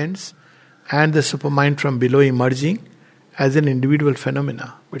individual descents and the supermind from below emerging as an individual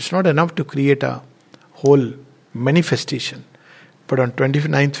phenomena. It's not enough to create a whole manifestation. But on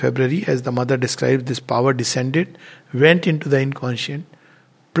 29th February, as the mother describes, this power descended, went into the inconscient,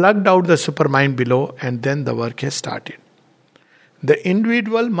 plugged out the supermind below, and then the work has started. The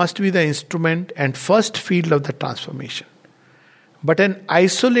individual must be the instrument and first field of the transformation. But an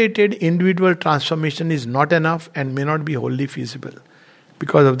isolated individual transformation is not enough and may not be wholly feasible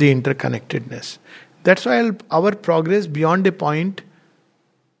because of the interconnectedness. That's why our progress beyond a point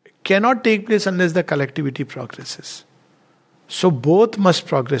cannot take place unless the collectivity progresses. So both must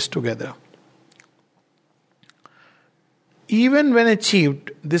progress together. Even when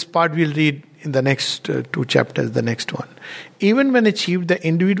achieved, this part we'll read in the next two chapters, the next one. Even when achieved, the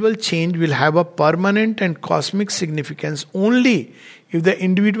individual change will have a permanent and cosmic significance only if the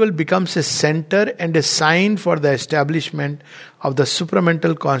individual becomes a center and a sign for the establishment of the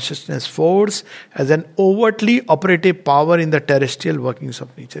supramental consciousness force as an overtly operative power in the terrestrial workings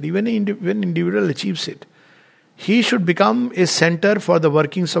of nature. Even when individual achieves it, he should become a center for the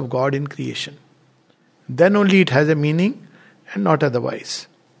workings of God in creation. Then only it has a meaning and not otherwise.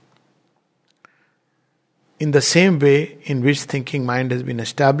 In the same way in which thinking mind has been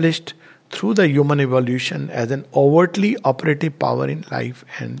established through the human evolution as an overtly operative power in life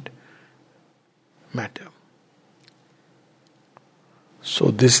and matter. So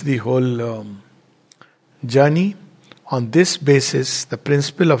this is the whole journey. On this basis, the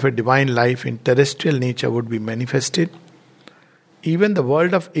principle of a divine life in terrestrial nature would be manifested. Even the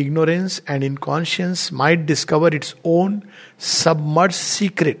world of ignorance and inconscience might discover its own submerged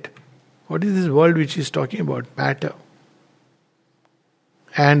secret. What is this world which is talking about? Matter.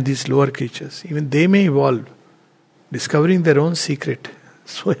 And these lower creatures. Even they may evolve, discovering their own secret.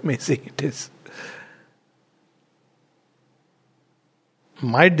 So amazing it is.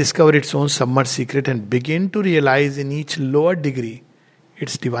 Might discover its own submerged secret and begin to realize in each lower degree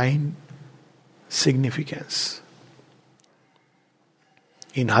its divine significance.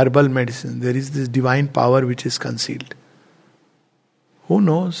 In herbal medicine, there is this divine power which is concealed. Who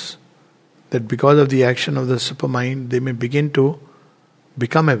knows that because of the action of the supermind, they may begin to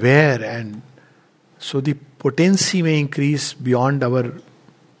become aware, and so the potency may increase beyond our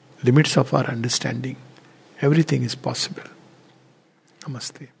limits of our understanding. Everything is possible.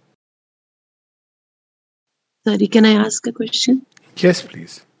 Namaste. Sorry, can I ask a question? Yes,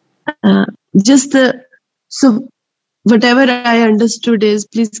 please. So whatever I understood is,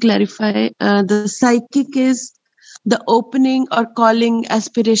 please clarify, the psychic is the opening or calling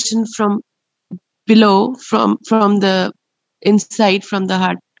aspiration from below, from the inside, from the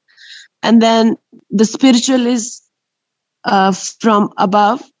heart. And then the spiritual is from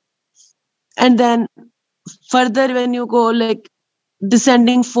above. And then further when you go, like,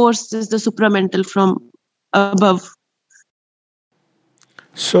 descending force is the supramental from above.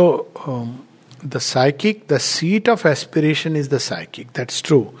 So, the psychic, the seat of aspiration is the psychic. That's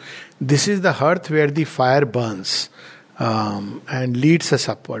true. This is the hearth where the fire burns and leads us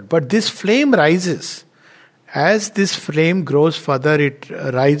upward. But this flame rises. As this flame grows further, it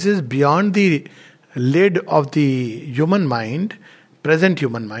rises beyond the lid of the human mind, present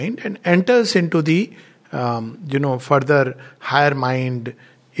human mind, and enters into the further higher mind,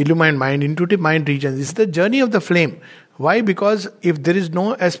 illumined mind, intuitive mind regions. This is the journey of the flame. Why? Because if there is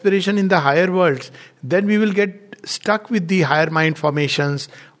no aspiration in the higher worlds, then we will get stuck with the higher mind formations,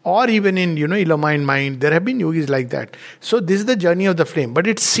 or even in illumined mind. There have been yogis like that. So this is the journey of the flame, but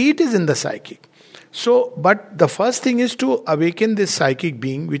its seat is in the psychic. So, but the first thing is to awaken this psychic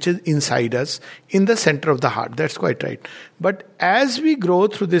being which is inside us, in the center of the heart. That's quite right. But as we grow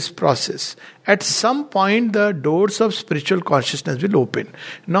through this process, at some point the doors of spiritual consciousness will open.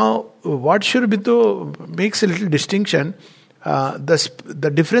 Now, what Sri Aurobindo makes a little distinction,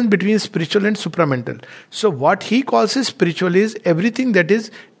 the difference between spiritual and supramental. So what he calls as spiritual is everything that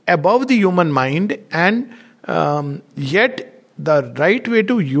is above the human mind, and yet the right way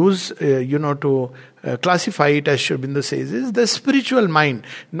to use, to classify it, as Sri Aurobindo says, is the spiritual mind.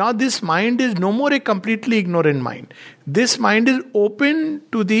 Now this mind is no more a completely ignorant mind. This mind is open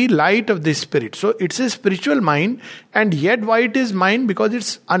to the light of the spirit. So it's a spiritual mind, and yet why it is mind? Because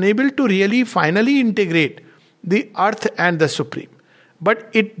it's unable to really finally integrate the earth and the supreme. But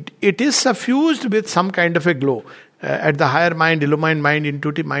it is suffused with some kind of a glow. At the higher mind, illumined mind,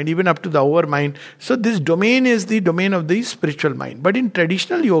 intuitive mind, even up to the over mind. So this domain is the domain of the spiritual mind. But in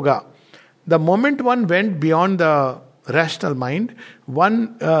traditional yoga, the moment one went beyond the rational mind,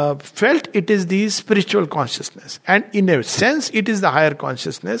 one felt it is the spiritual consciousness. And in a sense, it is the higher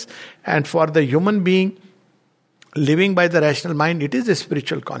consciousness. And for the human being living by the rational mind, it is a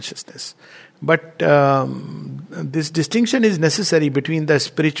spiritual consciousness. But this distinction is necessary between the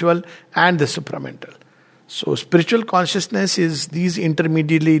spiritual and the supramental. So spiritual consciousness is these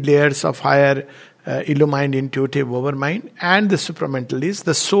intermediary layers of higher illumined intuitive overmind, and the supramental is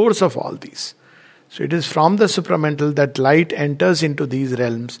the source of all these. So it is from the supramental that light enters into these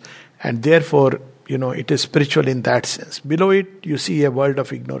realms, and therefore, it is spiritual in that sense. Below it, you see a world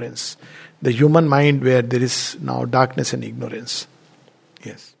of ignorance. The human mind where there is now darkness and ignorance.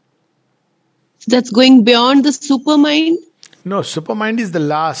 Yes. That's going beyond the supermind? No, supermind is the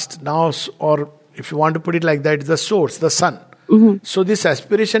last now, or if you want to put it like that, it's the source, the sun. So this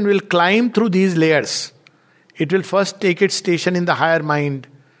aspiration will climb through these layers. It will first take its station in the higher mind,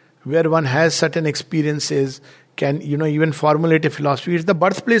 where one has certain experiences, can even formulate a philosophy. It's the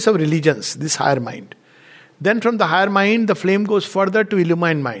birthplace of religions, this higher mind. Then from the higher mind, the flame goes further to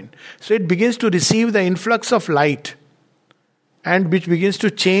illumined mind. So it begins to receive the influx of light, and which begins to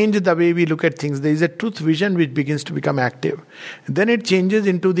change the way we look at things. There is a truth vision which begins to become active. Then it changes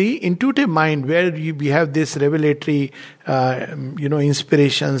into the intuitive mind, where we have this revelatory,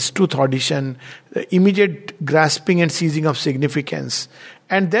 inspirations, truth audition, immediate grasping and seizing of significance.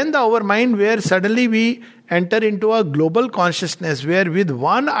 And then the our mind, where suddenly we enter into a global consciousness, where with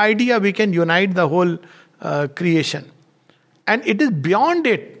one idea we can unite the whole creation. And it is beyond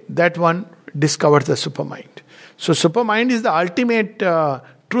it that one discovers the supermind. So supermind is the ultimate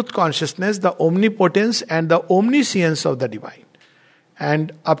truth consciousness, the omnipotence and the omniscience of the divine.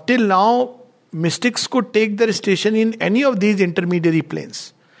 And up till now, mystics could take their station in any of these intermediary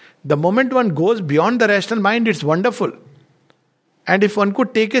planes. The moment one goes beyond the rational mind, it's wonderful. And if one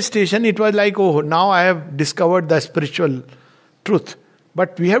could take a station, it was like, oh, now I have discovered the spiritual truth.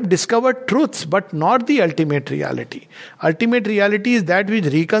 But we have discovered truths, but not the ultimate reality. Ultimate reality is that which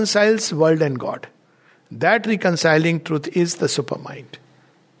reconciles world and God. That reconciling truth is the supermind.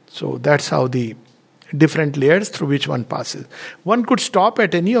 So that's how the different layers through which one passes. One could stop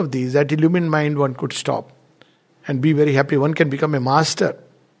at any of these. At illumined mind, one could stop and be very happy. One can become a master.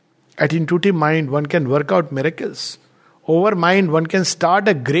 At intuitive mind, one can work out miracles. Over mind, one can start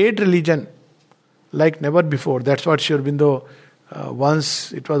a great religion like never before. That's what Sri Aurobindo,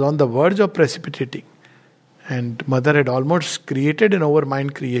 once it was on the verge of precipitating. And Mother had almost created an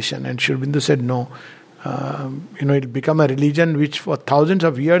over-mind creation. And Sri Aurobindo said, no, it'll become a religion which for thousands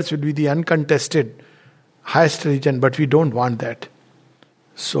of years will be the uncontested highest religion, but we don't want that.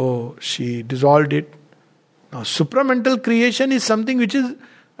 So she dissolved it. Now, supramental creation is something which is,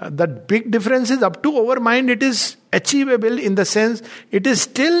 the big difference is up to our mind, it is achievable in the sense, it is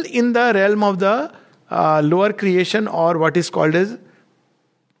still in the realm of the lower creation, or what is called as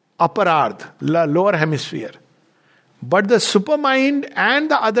upper earth, lower hemisphere. But the supermind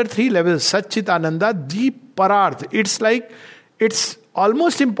and the other three levels, Satchitananda, the Pararth, it's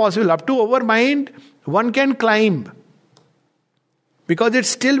almost impossible. Up to our mind, one can climb. Because it's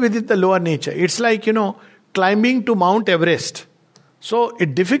still within the lower nature. It's like, climbing to Mount Everest. So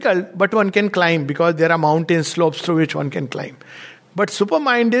it's difficult, but one can climb because there are mountain slopes through which one can climb. But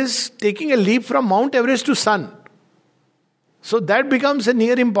supermind is taking a leap from Mount Everest to sun. So that becomes a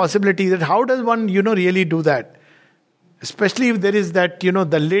near impossibility. That how does one, really do that? Especially if there is that,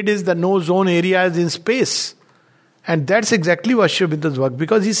 the lid is the no zone areas in space. And that's exactly what Sri Aurobindo's work.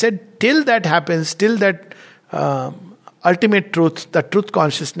 Because he said, till that happens, till that ultimate truth, the truth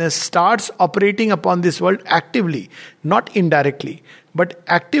consciousness starts operating upon this world actively, not indirectly, but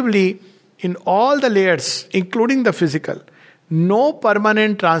actively in all the layers, including the physical, no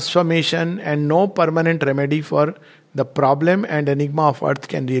permanent transformation and no permanent remedy for the problem and enigma of earth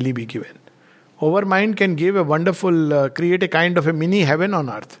can really be given. Our mind can give a wonderful, create a kind of a mini heaven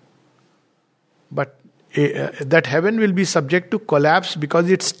on earth. But that heaven will be subject to collapse because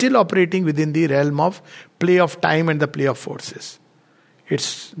it's still operating within the realm of play of time and the play of forces.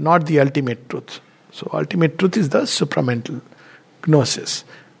 It's not the ultimate truth. So ultimate truth is the supramental gnosis.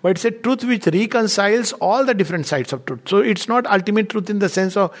 But it's a truth which reconciles all the different sides of truth. So it's not ultimate truth in the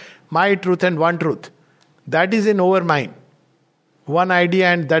sense of my truth and one truth. That is in our mind. One idea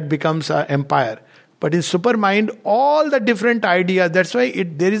and that becomes an empire. But in supermind, all the different ideas, that's why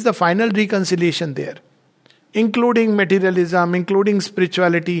there is the final reconciliation there. Including materialism, including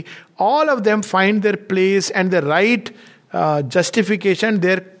spirituality, all of them find their place and the right justification,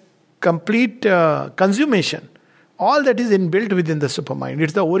 their complete consummation. All that is inbuilt within the supermind.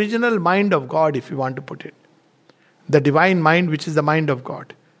 It's the original mind of God, if you want to put it. The divine mind, which is the mind of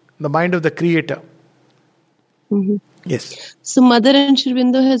God. The mind of the Creator. Mm-hmm. Yes. So Mother and Sri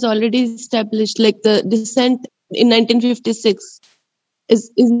Aurobindo has already established like the descent in 1956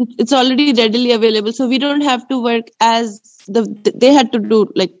 is it's already readily available. So we don't have to work as they had to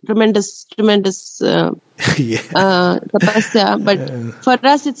do like tremendous Yeah. tapasya, but for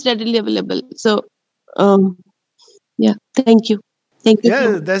us it's readily available. So yeah, thank you so Yeah,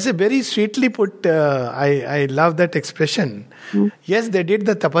 much. that's a very sweetly put. I love that expression. Yes, they did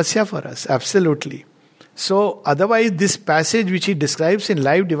the tapasya for us, absolutely. So, otherwise, this passage which he describes in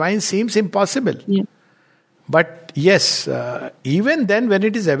Life Divine seems impossible. Yeah. But yes, even then, when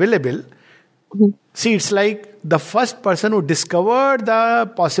it is available, Mhm. see, it's like the first person who discovered the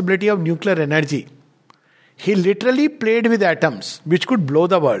possibility of nuclear energy. He literally played with atoms, which could blow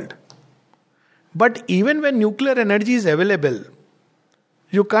the world. But even when nuclear energy is available,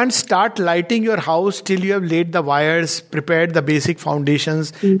 you can't start lighting your house till you have laid the wires, prepared the basic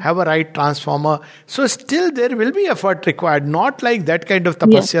foundations, Mm. have a right transformer. So still there will be effort required, not like that kind of Yeah.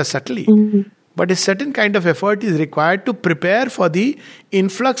 tapasya subtly. Mhm. But a certain kind of effort is required to prepare for the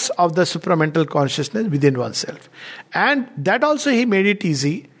influx of the supramental consciousness within oneself. And that also he made it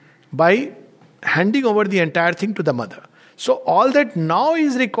easy by handing over the entire thing to the mother. So all that now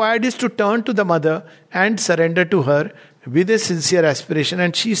is required is to turn to the mother and surrender to her with a sincere aspiration,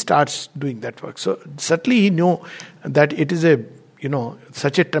 and she starts doing that work. So certainly he knew that it is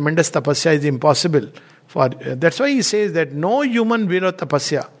such a tremendous tapasya is impossible for. That's why he says that no human will or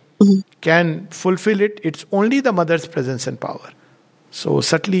tapasya Mhm. can fulfill it. It's only the mother's presence and power. So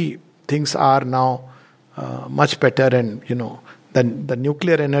certainly things are now much better, and the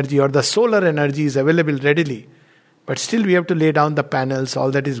nuclear energy or the solar energy is available readily. But still we have to lay down the panels, all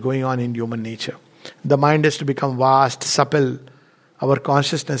that is going on in human nature. The mind has to become vast, supple. Our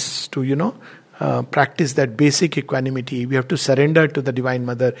consciousness to practice that basic equanimity. We have to surrender to the Divine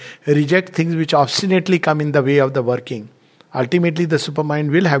Mother, reject things which obstinately come in the way of the working. Ultimately, the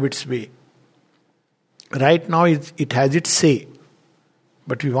supermind will have its way. Right now, it has its say,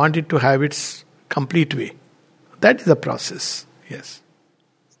 but we want it to have its complete way. That is the process. Yes.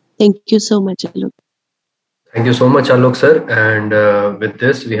 Thank you so much, Alok. Thank you so much, Alok sir. And with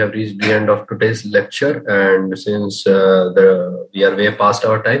this, we have reached the end of today's lecture. And since we are way past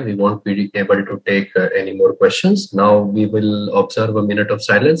our time, we won't be able to take any more questions. Now we will observe a minute of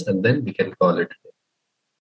silence, and then we can call it.